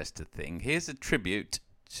Manchester thing. Here's a tribute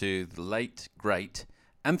to the late, great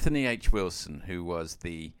Anthony H. Wilson, who was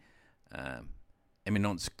the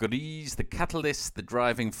eminence grise, the catalyst, the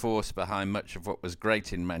driving force behind much of what was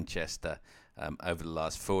great in Manchester over the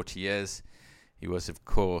last 40 years. He was, of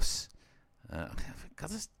course,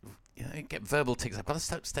 Get verbal tics. I've got to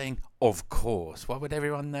stop saying, of course. Why would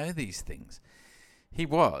everyone know these things? He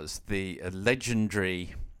was the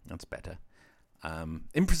legendary, that's better,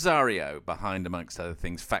 impresario behind, amongst other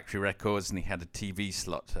things, Factory Records, and he had a TV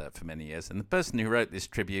slot for many years. And the person who wrote this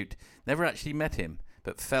tribute never actually met him,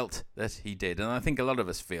 but felt that he did. And I think a lot of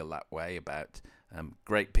us feel that way about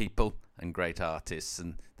great people and great artists,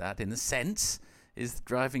 and that, in a sense, is the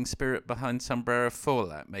driving spirit behind Sombrero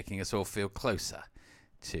Fallout, making us all feel closer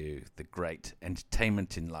to the great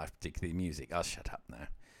entertainment in life, particularly music. I'll shut up now.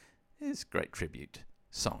 It's a great tribute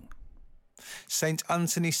song. Saint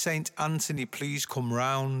Anthony, please come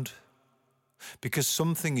round, because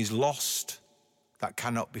something is lost that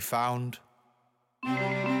cannot be found.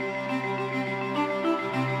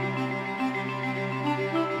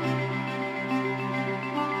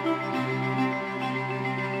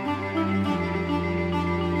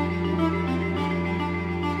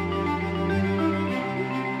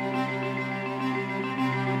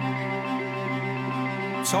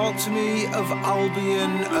 Talk to me of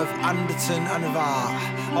Albion, of Anderton and of Art,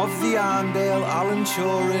 of the Arndale, Alan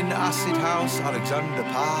Turing, Acid House, Alexander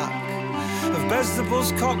Park, of Bez the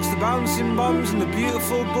Buzzcocks, the Bouncing Bombs and the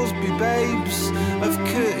beautiful Busby Babes, of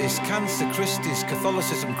Curtis, Cancer, Christie's,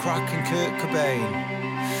 Catholicism, Crack and Kurt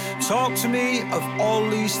Cobain. Talk to me of all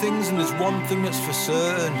these things, and there's one thing that's for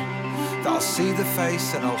certain, that I'll see the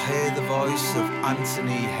face and I'll hear the voice of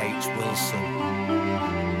Anthony H. Wilson.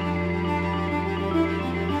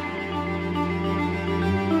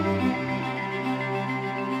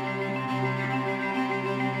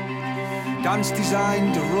 Dance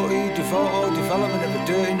design, De Rutty, Devoto, development of a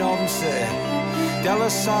dirty northern city. De La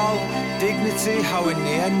Salle, dignity, how in the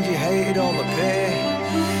end you hated all the pay.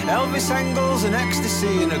 Elvis Engels and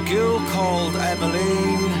ecstasy and a girl called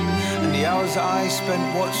Emmeline. And the hours that I spent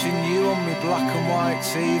watching you on my black and white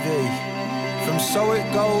TV. From So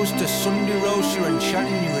It Goes to Sunday Roaster and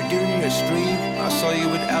chanting your Radunia Stream. I saw you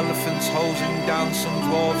with elephants hosing down some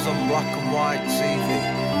dwarves on black and white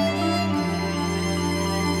TV.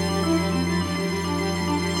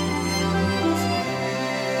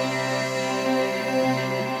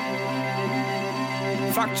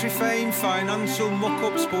 Factory fame, financial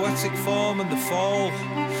muck-ups, poetic form and the fall.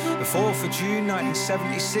 The 4th of June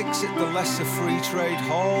 1976 at the Lesser Free Trade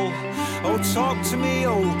Hall. Oh, talk to me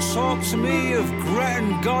of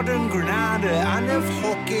Gretton, God and Granada, and of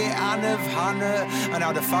Hooky, and of Hannah, and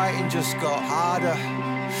how the fighting just got harder.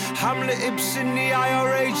 Hamlet, Ibsen, the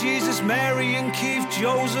IRA, Jesus, Mary and Keith,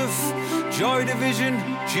 Joseph, Joy Division,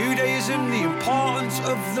 Judaism, the importance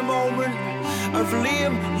of the moment, of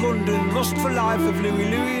Liam, London, Lust for Life, of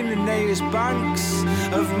Louis and Aeneas Banks,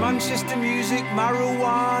 of Manchester music,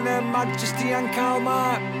 marijuana, Majesty and Karl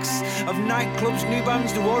Marx, of nightclubs, new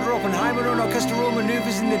bands, The Order, Oppenheimer and orchestral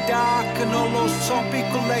manoeuvres in the dark, and all those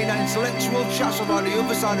topical late night intellectual chats about the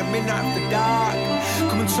other side of midnight after dark.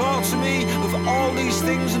 Come and talk to me of all these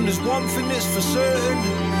things, and there's one thing that's for certain.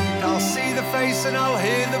 I'll see the face and I'll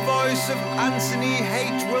hear the voice of Anthony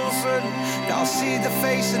H. Wilson. I'll see the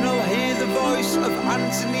face and I'll hear the voice of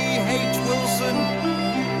Anthony H. Wilson.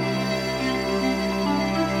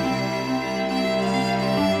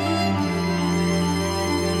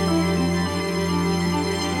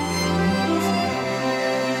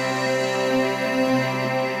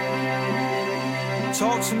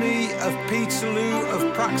 Talk to me of Peterloo,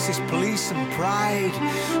 of Praxis, Police and Pride.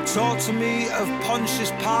 Talk to me of Pontius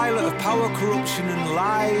Pilate, of power, corruption and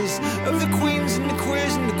lies. Of the queens and the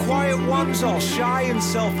queers and the quiet ones, all shy and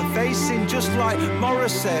self-effacing, just like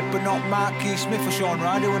Morissette, but not Marquis Smith or Sean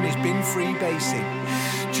Ryder when he's been freebasing.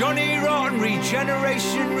 Johnny Rotten,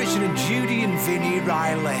 Regeneration, Richard and Judy and Vinnie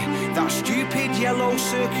Riley. That stupid yellow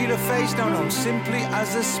circular face now known simply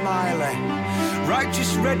as a smiley.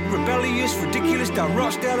 Righteous, red, rebellious, ridiculous down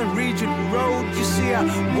Rochdale and Regent Road. You see, I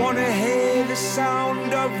wanna hear the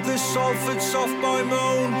sound of the Salford soft boy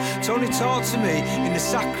moan. Tony talked to me in the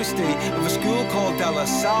sacristy of a school called De La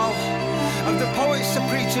Salle. Of the poets, the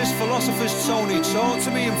preachers, philosophers, Tony talked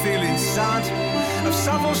to me, I'm feeling sad. Of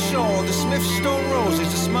Savile Shaw, the Smiths, Stone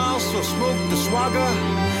Roses, the smile so smug, the swagger.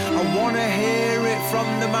 I wanna hear it from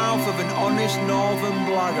the mouth of an honest northern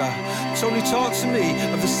blagger. Tony talked to me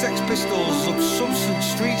of the Sex Pistols, of Substance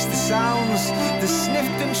Streets, the sounds, the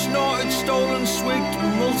sniffed and snorted, stolen, swigged,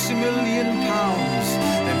 multi-million pounds.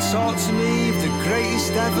 Then talk to me of the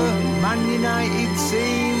greatest ever Man United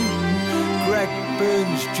team. Greg,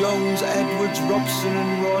 Burns, Jones, Edwards, Robson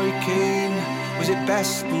and Roy Keane. Was it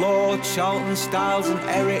Best, Lord, Charlton, Styles and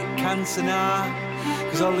Eric Cantona?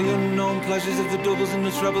 Cause all the unknown pleasures of the doubles and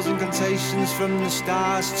the trebles and cantations from the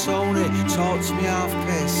stars. Tony, talk to me half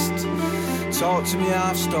pissed, talk to me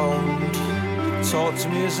half stoned. Talk to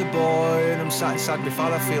me as a boy and I'm sat inside my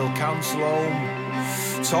Fallowfield council home.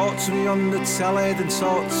 Talk to me on the telly, then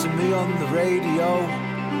talk to me on the radio.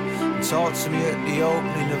 And talk to me at the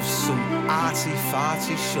opening of some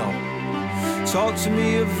arty-farty show. Talk to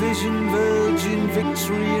me of vision, virgin,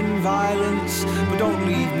 victory and violence. But don't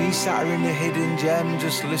leave me sat in a hidden gem,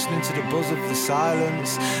 just listening to the buzz of the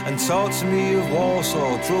silence. And talk to me of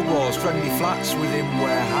Warsaw, drug wars, friendly flats within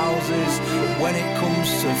warehouses. But when it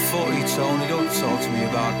comes to footy, Tony, don't talk to me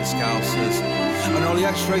about the Scousers. And all the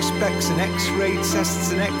x-ray specs and x-ray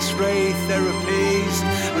tests and x-ray therapies.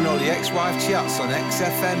 And all the ex-wife chats on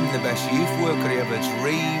XFM, the best youth worker I ever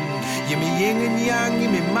dreamed. You're me yin and yang,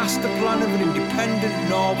 you're me master plan of an independent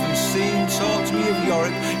northern scene. Talk to me of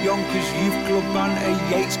Yorick, Yonkers Youth Club banter.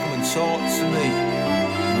 Yates, come and talk to me.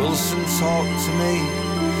 Wilson, talk to me.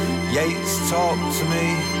 Yates, talk to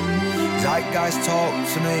me. Zeitgeist, talk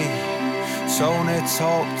to me. Tony,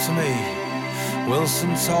 talk to me.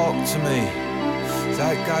 Wilson, talk to me.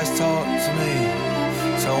 Zeitgeist, talk to me.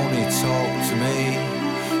 Tony, talk to me.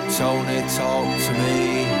 Tony, talk to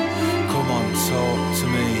me. Come on, talk to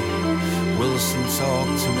me. Wilson, talk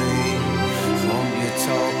to me. Won't you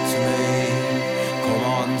talk to me? Come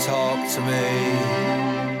on, talk to me.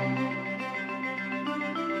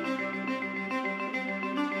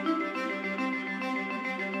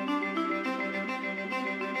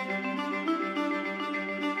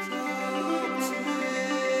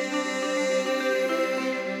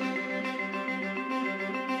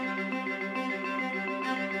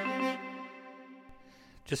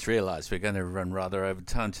 Just realised we're going to run rather over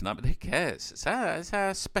time tonight, but who cares? It's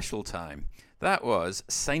our special time. That was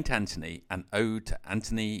St. Anthony, an ode to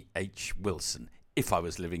Anthony H. Wilson. If I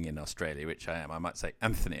was living in Australia, which I am, I might say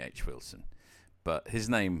Anthony H. Wilson. But his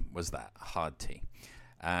name was that, hard T.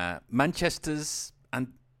 Manchester's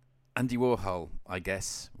Andy Warhol, I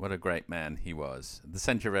guess. What a great man he was. The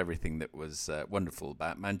centre of everything that was wonderful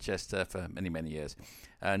about Manchester for many, many years.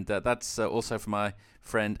 And that's also for my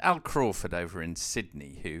friend Al Crawford over in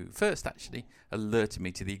Sydney, who first actually alerted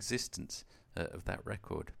me to the existence of that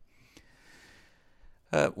record.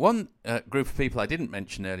 One group of people I didn't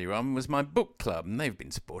mention earlier on was my book club, and they've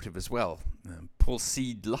been supportive as well. Paul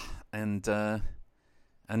Seidler and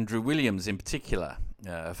Andrew Williams in particular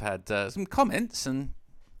have had some comments and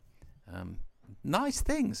nice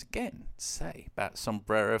things, again, to say about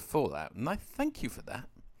Sombrero Fallout, and I thank you for that.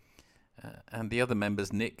 And the other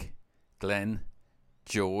members, Nick, Glenn,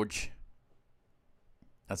 George,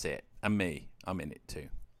 that's it, and me, I'm in it too.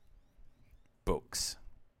 Books.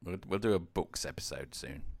 We'll do a books episode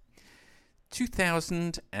soon.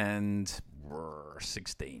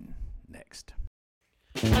 2016 next.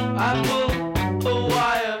 I pull a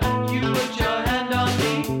wire, you put your hand on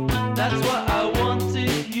me. That's what I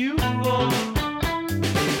wanted you for.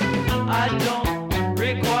 I don't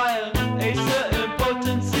require a certain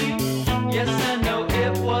potency. Yes and no,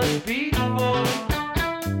 it was before.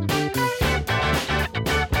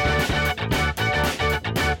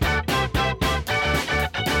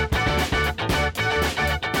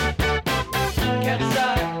 Cat's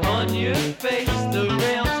eye on your face, the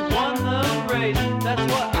rails won the race. That's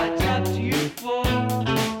what I tapped you for.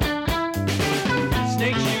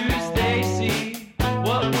 Snake shoes, they see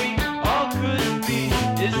what we all could be.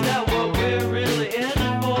 Is that what we're really in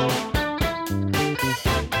for?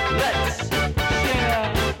 Let's share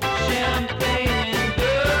champagne in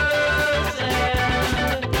the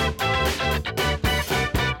sand.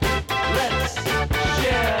 Let's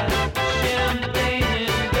share champagne in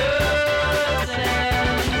the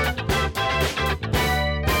sand.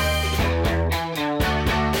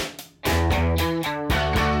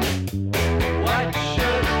 White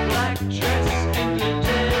shirt, black dress in the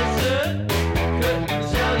desert. Couldn't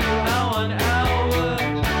tell you how on hour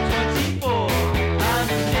 24. I'm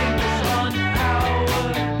nameless on hour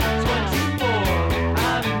 24.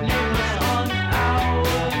 I'm nameless on hour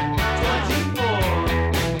 24.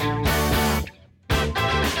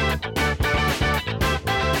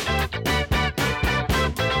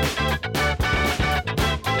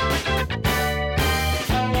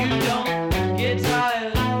 You don't get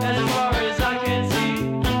tired, as far as I can see.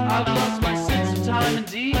 I've lost my sense of time and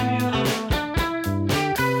deep.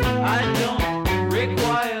 I don't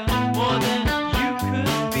require more than you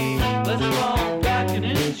could be. Let's fall back and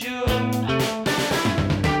endure.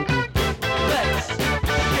 Let's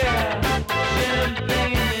share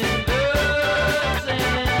champagne in the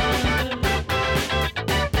sand.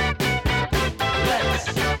 Let's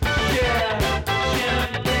share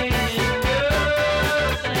champagne in the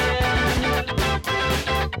sand.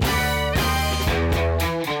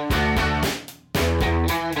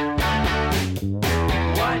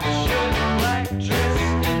 White shirt, black dress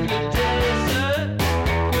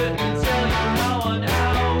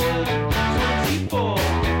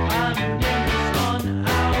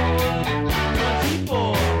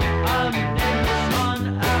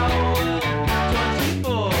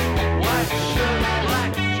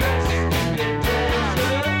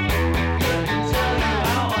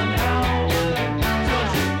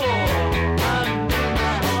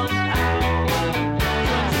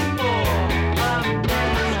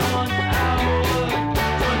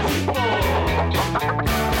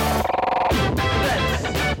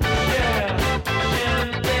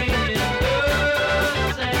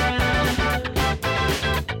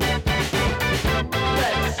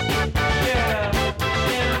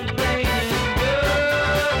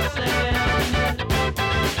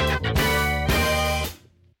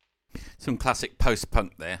some classic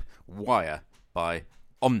post-punk there, Wire by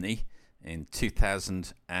Omni in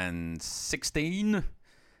 2016.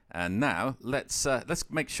 And now let's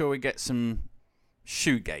make sure we get some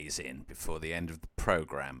shoegaze in before the end of the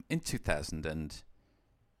programme in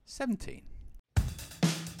 2017.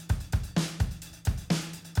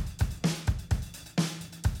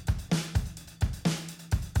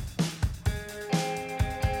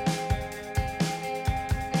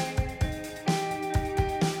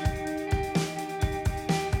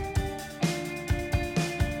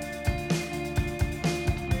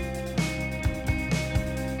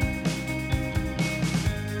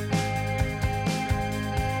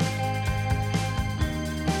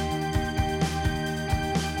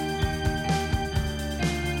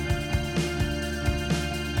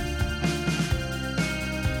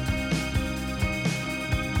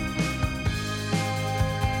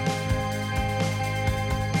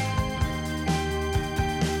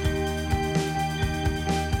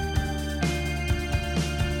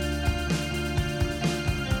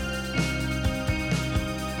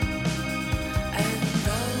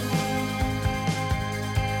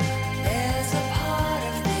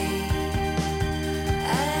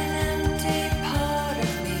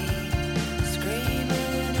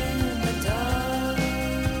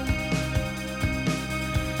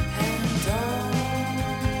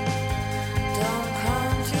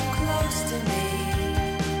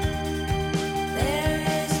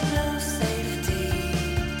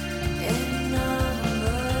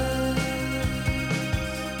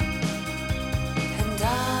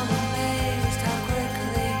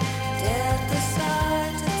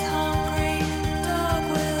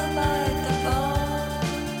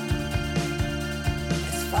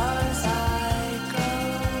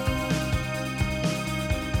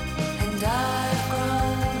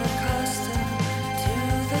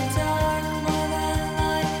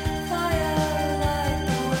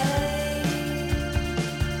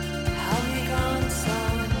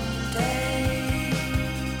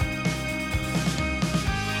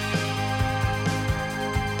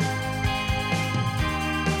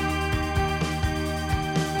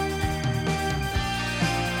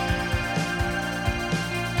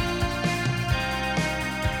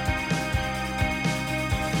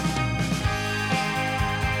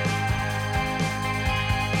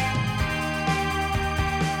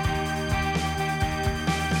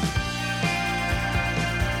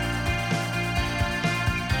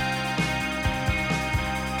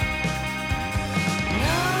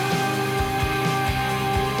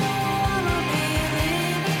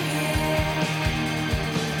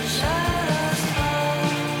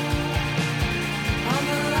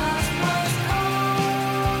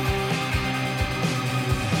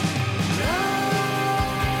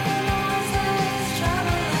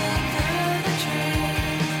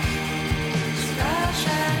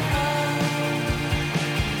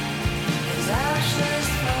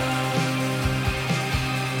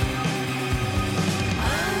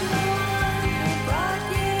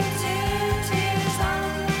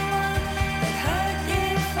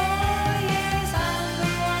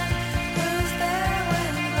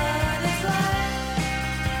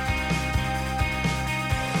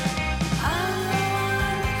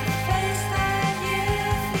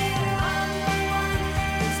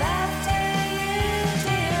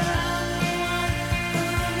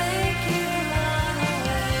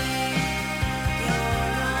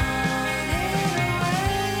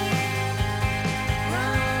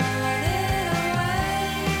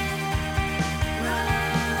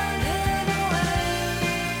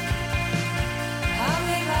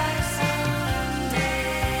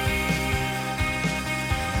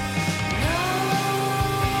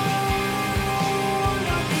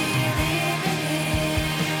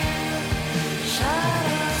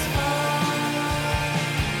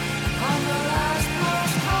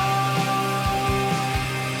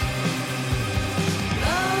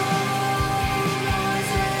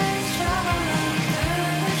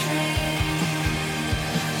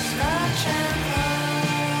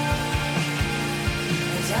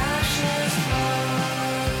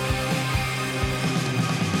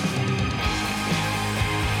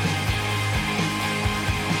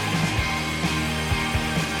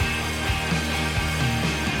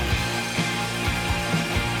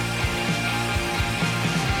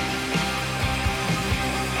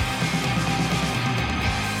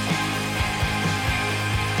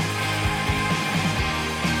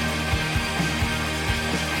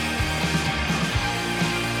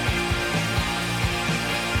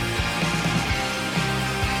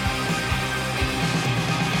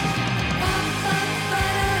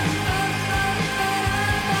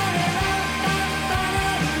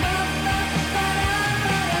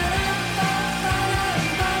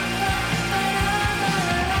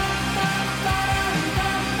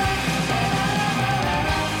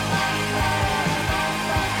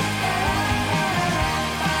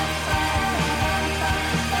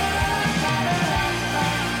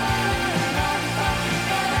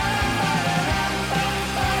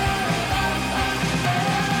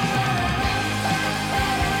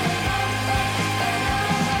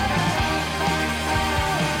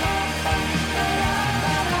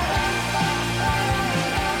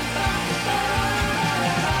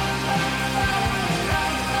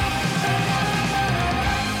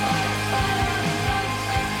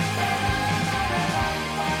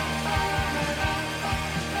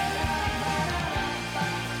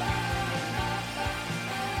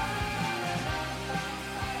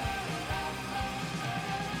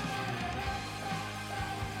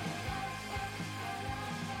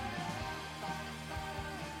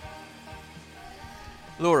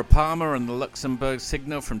 Laura Palmer and the Luxembourg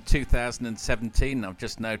Signal from 2017. I've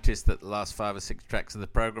just noticed that the last 5 or 6 tracks of the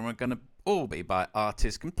programme are going to all be by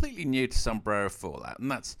artists completely new to Sombrero Fallout,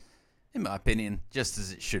 and that's, in my opinion, just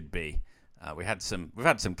as it should be. We've had some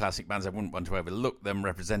classic bands. I wouldn't want to overlook them,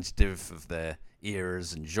 representative of their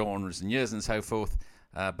eras and genres and years and so forth.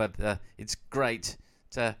 But it's great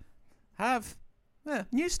to have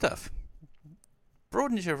new stuff.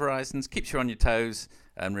 Broadens your horizons, keeps you on your toes,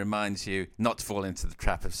 and reminds you not to fall into the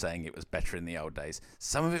trap of saying it was better in the old days.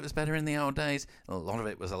 Some of it was better in the old days, and a lot of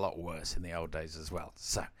it was a lot worse in the old days as well.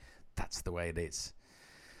 So that's the way it is.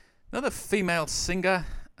 Another female singer,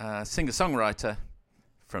 singer-songwriter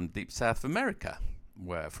from Deep South America,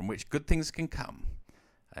 from which good things can come,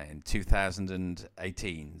 in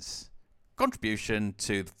 2018's contribution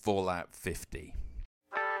to the Fallout 50.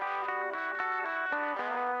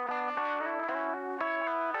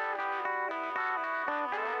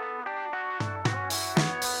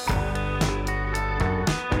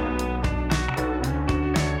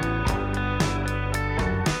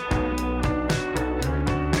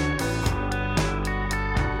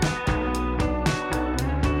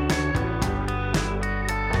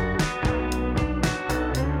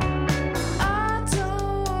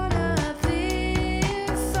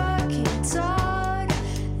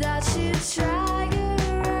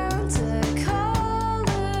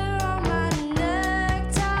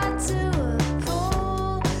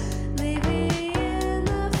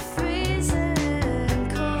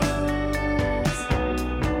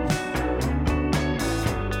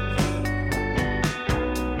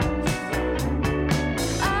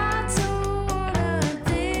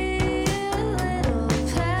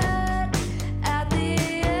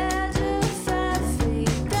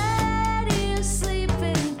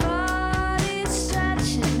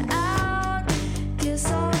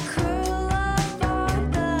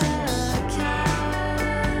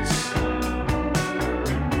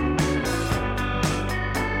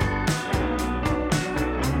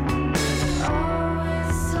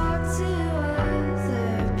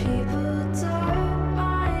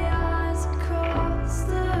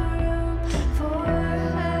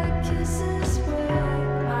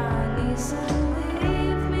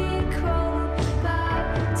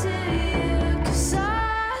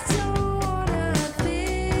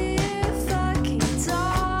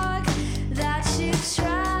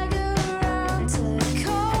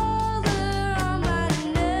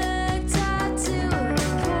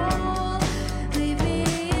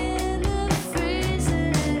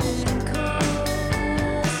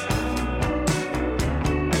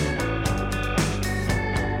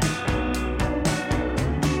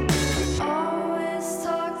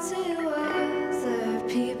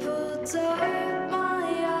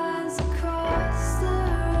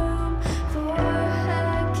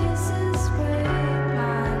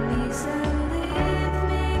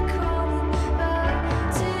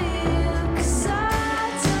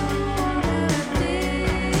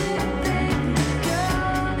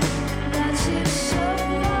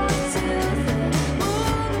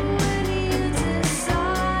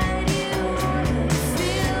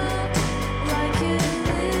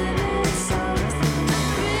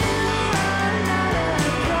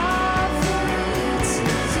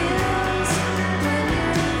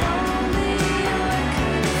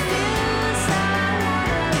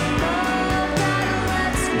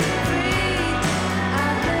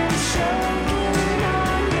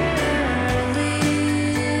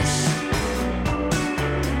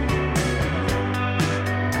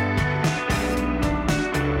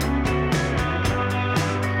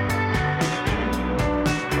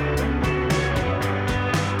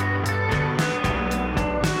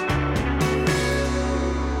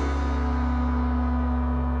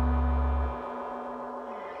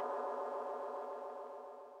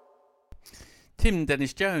 Tim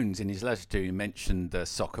Dennis-Jones, in his letter to me, mentioned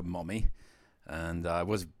Soccer Mommy, and I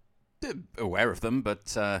was aware of them,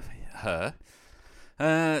 but her.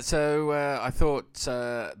 So I thought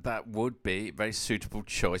that would be a very suitable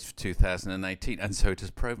choice for 2018, and so it has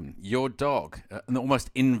proven. Your Dog, an almost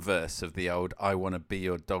inverse of the old I Wanna Be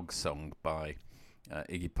Your Dog song by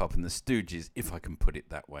Iggy Pop and the Stooges, if I can put it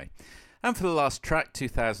that way. And for the last track,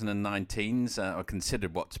 2019's, I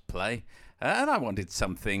considered what to play, and I wanted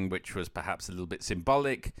something which was perhaps a little bit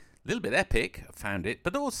symbolic, a little bit epic, I found it,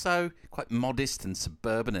 but also quite modest and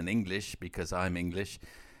suburban and English, because I'm English.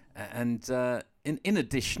 And in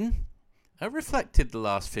addition, I reflected the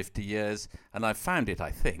last 50 years, and I found it, I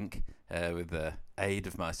think, with the aid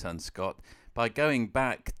of my son Scott, by going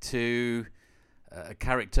back to a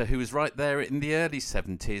character who was right there in the early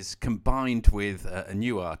 70s, combined with a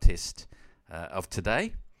new artist of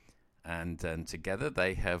today. and together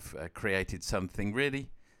they have created something really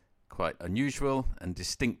quite unusual and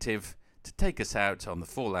distinctive to take us out on the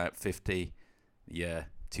Fallout 50 year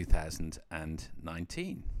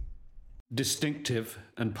 2019. Distinctive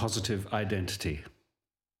and positive identity.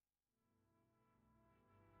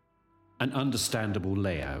 An understandable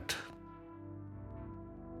layout.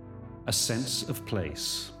 A sense of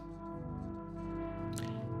place.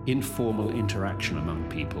 Informal interaction among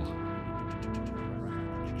people.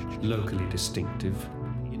 Locally distinctive.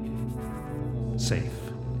 Safe.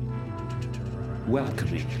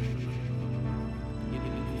 Welcoming.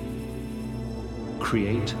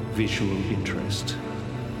 Create visual interest.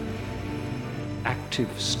 Active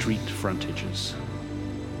street frontages.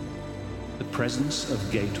 The presence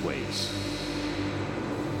of gateways.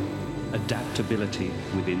 Adaptability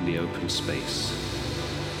within the open space.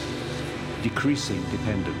 Decreasing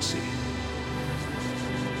dependency.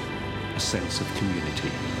 A sense of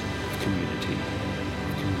community. Community.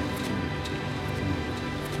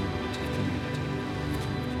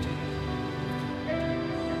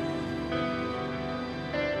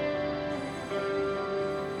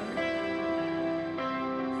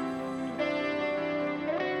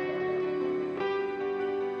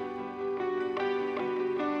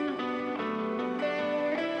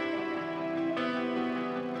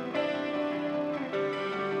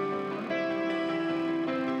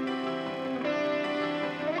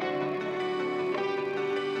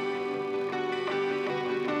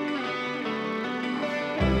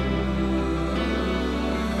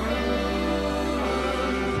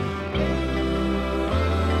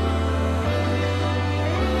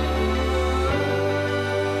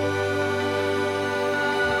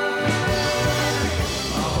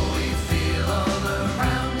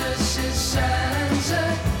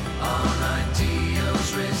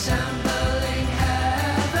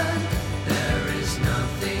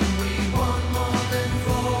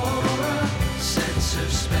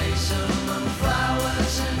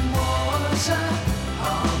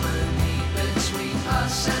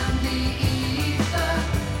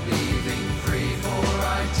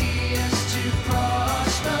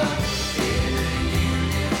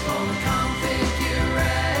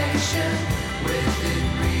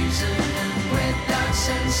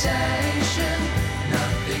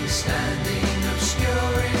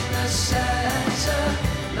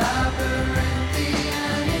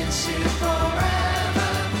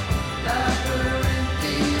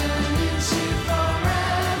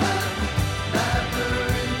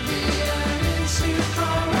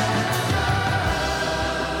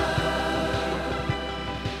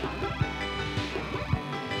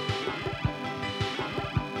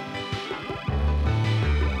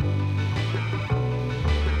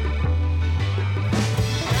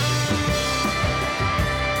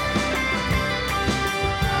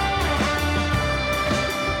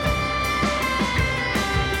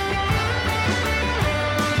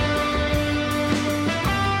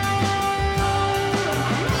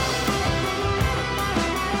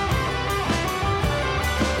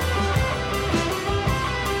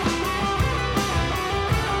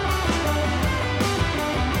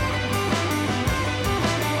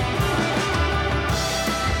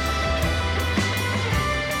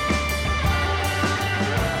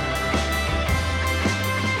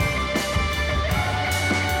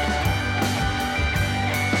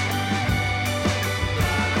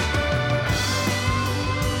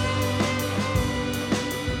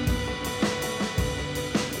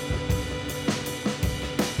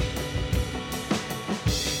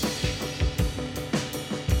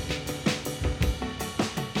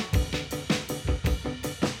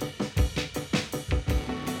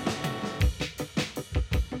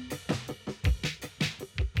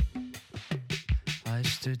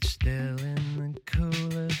 Stood still in the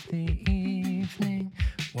cool of the evening,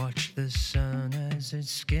 watched the sun as it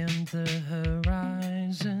skimmed the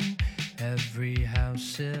horizon, every house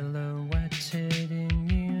silhouetted in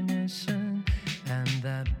unison, and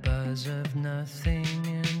that buzz of nothing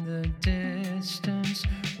in the distance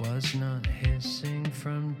was not hissing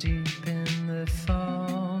from deep in the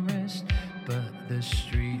forest, but the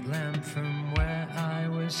street lamp from where I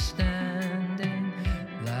was standing,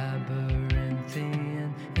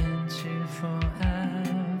 labyrinthian into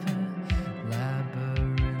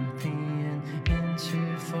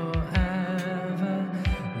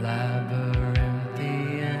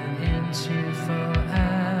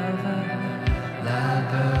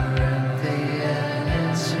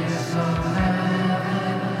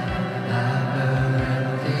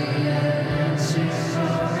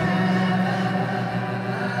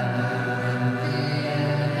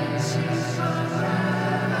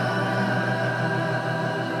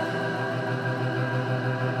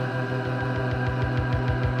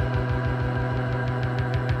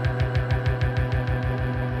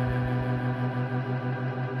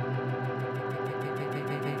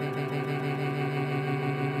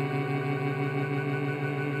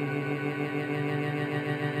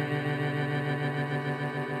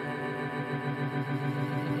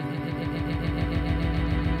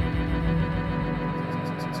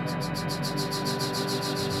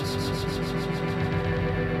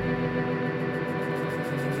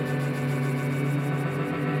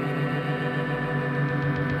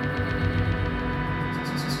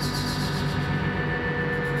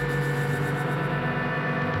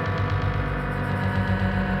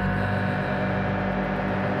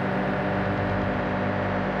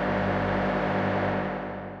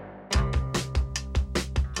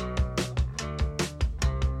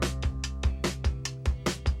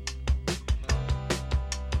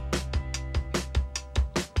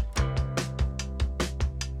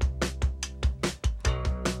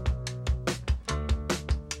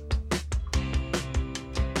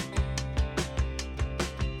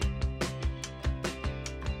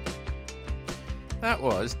That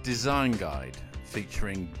was Design Guide,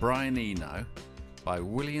 featuring Brian Eno by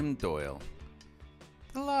William Doyle.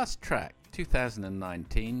 The last track,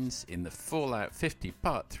 2019's in the Fallout 50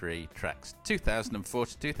 Part 3 tracks 2004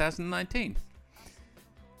 to 2019.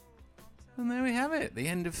 And there we have it, the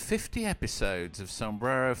end of 50 episodes of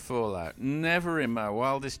Sombrero Fallout. Never in my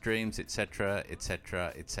wildest dreams, etc,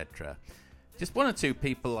 etc, etc. Just one or two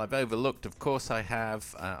people I've overlooked, of course I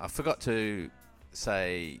have. I forgot to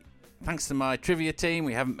say thanks to my trivia team.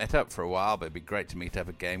 We haven't met up for a while, but it'd be great to meet up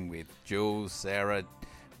again with Jules, Sarah,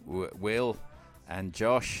 Will and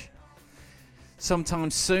Josh sometime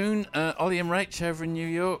soon. Ollie and Rach over in New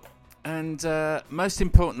York. And most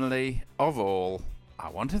importantly of all, I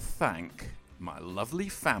want to thank my lovely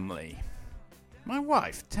family, my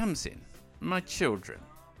wife Tamsin, my children,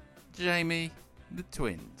 Jamie, the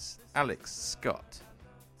twins, Alex, Scott,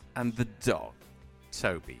 and the dog,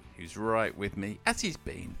 Toby, who's right with me, as he's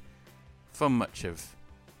been for much of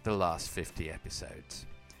the last 50 episodes.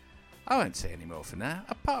 I won't say any more for now,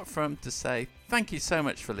 apart from to say thank you so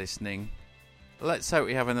much for listening. Let's hope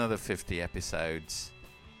we have another 50 episodes.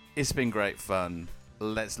 It's been great fun.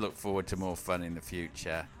 Let's look forward to more fun in the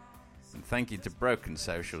future. And thank you to Broken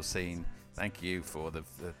Social Scene. Thank you for the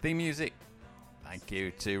theme music. Thank you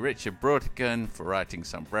to Richard Broadcom for writing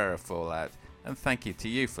Sombrero Fallout. And thank you to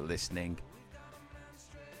you for listening.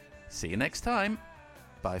 See you next time.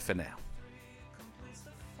 Bye for now.